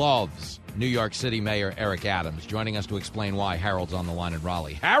he loves New York City Mayor Eric Adams. Joining us to explain why, Harold's on the line in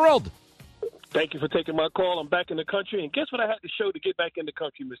Raleigh. Harold! Thank you for taking my call. I'm back in the country. And guess what I had to show to get back in the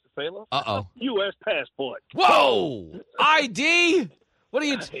country, Mr. Fallon? Uh-oh. U.S. passport. Whoa! ID? What are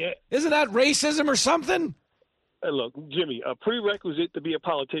you... Isn't that racism or something? Hey, look, Jimmy, a prerequisite to be a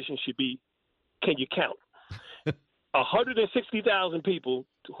politician should be, can you count? 160,000 people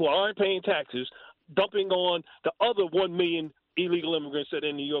who aren't paying taxes dumping on the other 1 million illegal immigrants that are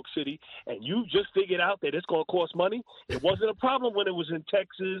in New York City, and you just figured out that it's going to cost money? It wasn't a problem when it was in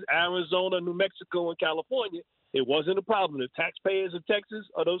Texas, Arizona, New Mexico, and California. It wasn't a problem. The taxpayers of Texas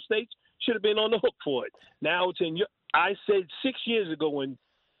or those states should have been on the hook for it. Now it's in your – I said 6 years ago when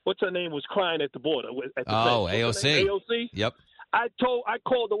 – what's her name was crying at the border. At the AOC. AOC? Yep. I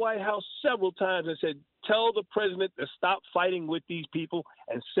called the White House several times and said, tell the president to stop fighting with these people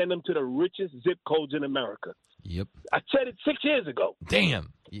and send them to the richest zip codes in America. Yep. I said it 6 years ago.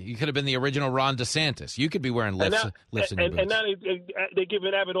 Damn. You could have been the original Ron DeSantis. You could be wearing lifts in your boots. And now they're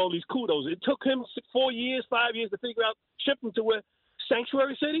giving Abbott all these kudos. It took him 4 years, 5 years to figure out, ship them to where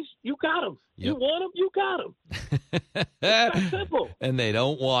sanctuary cities, you got them. Yep. You want them, you got them. It's simple. And they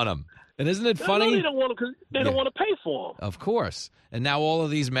don't want them. And isn't it funny? No, they don't want them because they don't want to pay for them. Of course. And now all of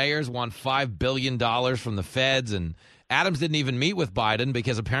these mayors want $5 billion from the feds. And Adams didn't even meet with Biden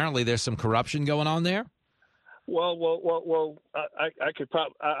because apparently there's some corruption going on there. Well. I could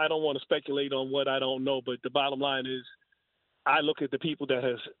probably. I don't want to speculate on what I don't know, but the bottom line is, I look at the people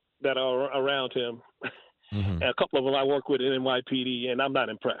that are around him, And a couple of them I work with in NYPD, and I'm not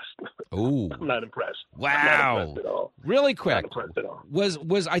impressed. Ooh. I'm not impressed. Wow. I'm not impressed at all. Really quick. Not impressed at all.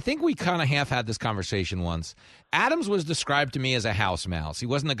 Was I think we kind of half had this conversation once. Adams was described to me as a house mouse. He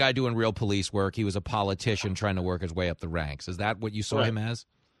wasn't the guy doing real police work. He was a politician trying to work his way up the ranks. Is that what you saw him as?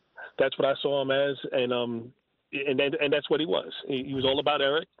 That's what I saw him as, and that's what he was. He was all about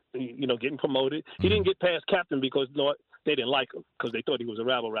Eric, getting promoted. He didn't get past captain because they didn't like him because they thought he was a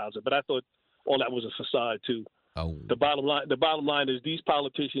rabble rouser. But I thought all that was a facade too. Oh. The bottom line is these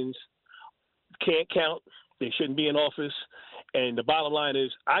politicians can't count. They shouldn't be in office. And the bottom line is,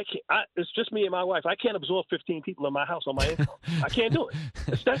 it's just me and my wife. I can't absorb 15 people in my house on my income. I can't do it.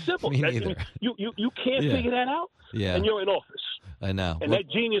 It's that simple. Me neither. You can't figure that out, and you're in office. I know. And that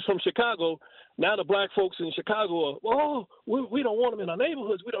genius from Chicago, now the black folks in Chicago are, we don't want them in our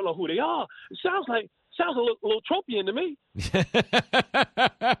neighborhoods. We don't know who they are. It sounds a little Trumpian to me.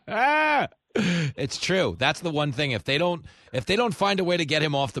 It's true. That's the one thing. If they don't find a way to get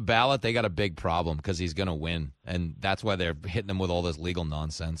him off the ballot, they got a big problem because he's going to win, and that's why they're hitting him with all this legal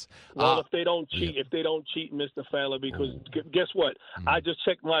nonsense. Well, if they don't cheat, Mr. Fowler, because guess what? I just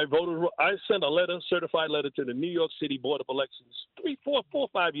checked my voter. I sent a certified letter to the New York City Board of Elections 3, 4,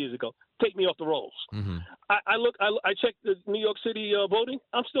 5 years ago. Take me off the rolls. Mm-hmm. I checked the New York City voting.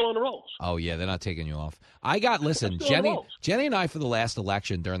 I'm still on the rolls. Oh yeah, they're not taking you off. Listen, Jenny and I for the last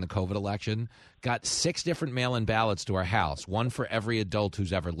election during the COVID election got 6 different mail-in ballots to our house, one for every adult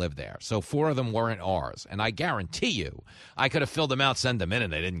who's ever lived there. So 4 of them weren't ours, and I guarantee you, I could have filled them out, sent them in,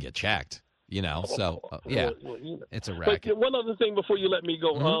 and they didn't get checked. So it's a racket. But one other thing before you let me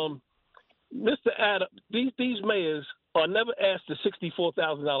go, Mr. Adams, these mayors are never asked the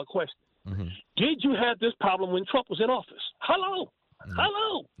 $64,000 question. Mm-hmm. Did you have this problem when Trump was in office? Hello?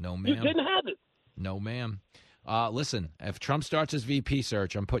 No, ma'am. You didn't have it. No, ma'am. Listen, if Trump starts his VP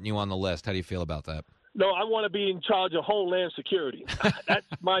search, I'm putting you on the list. How do you feel about that? No, I want to be in charge of Homeland Security. That's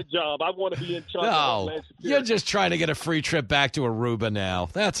my job. I want to be in charge of Homeland Security. You're just trying to get a free trip back to Aruba now.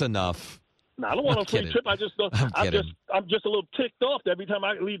 That's enough. No, I don't want a free trip. I'm just a little ticked off every time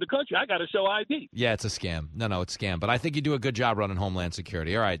I leave the country. I got to show ID. Yeah, it's a scam. No, it's a scam. But I think you do a good job running Homeland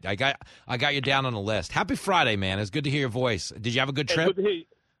Security. All right, I got you down on the list. Happy Friday, man. It's good to hear your voice. Did you have a good trip? Good to hear you.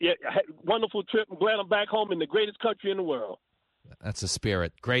 Yeah, I had a wonderful trip. I'm glad I'm back home in the greatest country in the world. That's the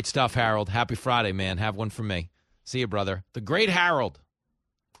spirit. Great stuff, Harold. Happy Friday, man. Have one for me. See you, brother. The great Harold,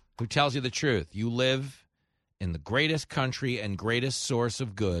 who tells you the truth. You live in the greatest country and greatest source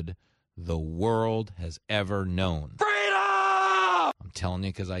of good the world has ever known. Freedom! I'm telling you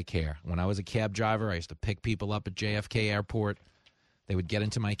because I care. When I was a cab driver, I used to pick people up at JFK Airport. They would get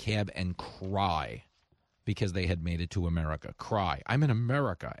into my cab and cry because they had made it to America. Cry. I'm in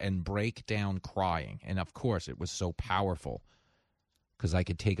America, and break down crying. And, of course, it was so powerful because I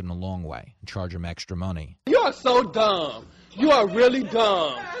could take them the long way and charge them extra money. You are so dumb. You are really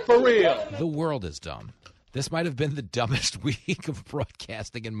dumb. For real. The world is dumb. This might have been the dumbest week of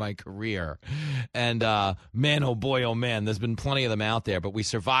broadcasting in my career. And, man, oh, man, there's been plenty of them out there. But we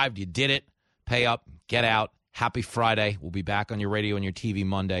survived. You did it. Pay up. Get out. Happy Friday. We'll be back on your radio and your TV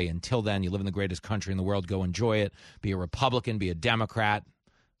Monday. Until then, you live in the greatest country in the world. Go enjoy it. Be a Republican. Be a Democrat.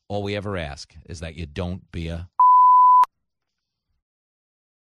 All we ever ask is that you don't be a...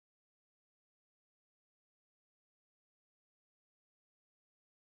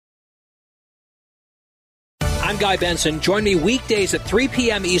 I'm Guy Benson. Join me weekdays at 3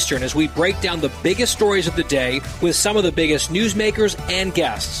 p.m. Eastern as we break down the biggest stories of the day with some of the biggest newsmakers and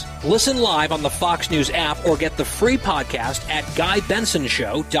guests. Listen live on the Fox News app or get the free podcast at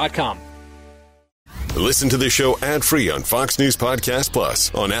GuyBensonShow.com. Listen to the show ad-free on Fox News Podcast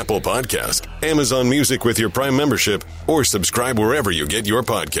Plus, on Apple Podcast, Amazon Music with your Prime membership, or subscribe wherever you get your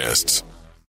podcasts.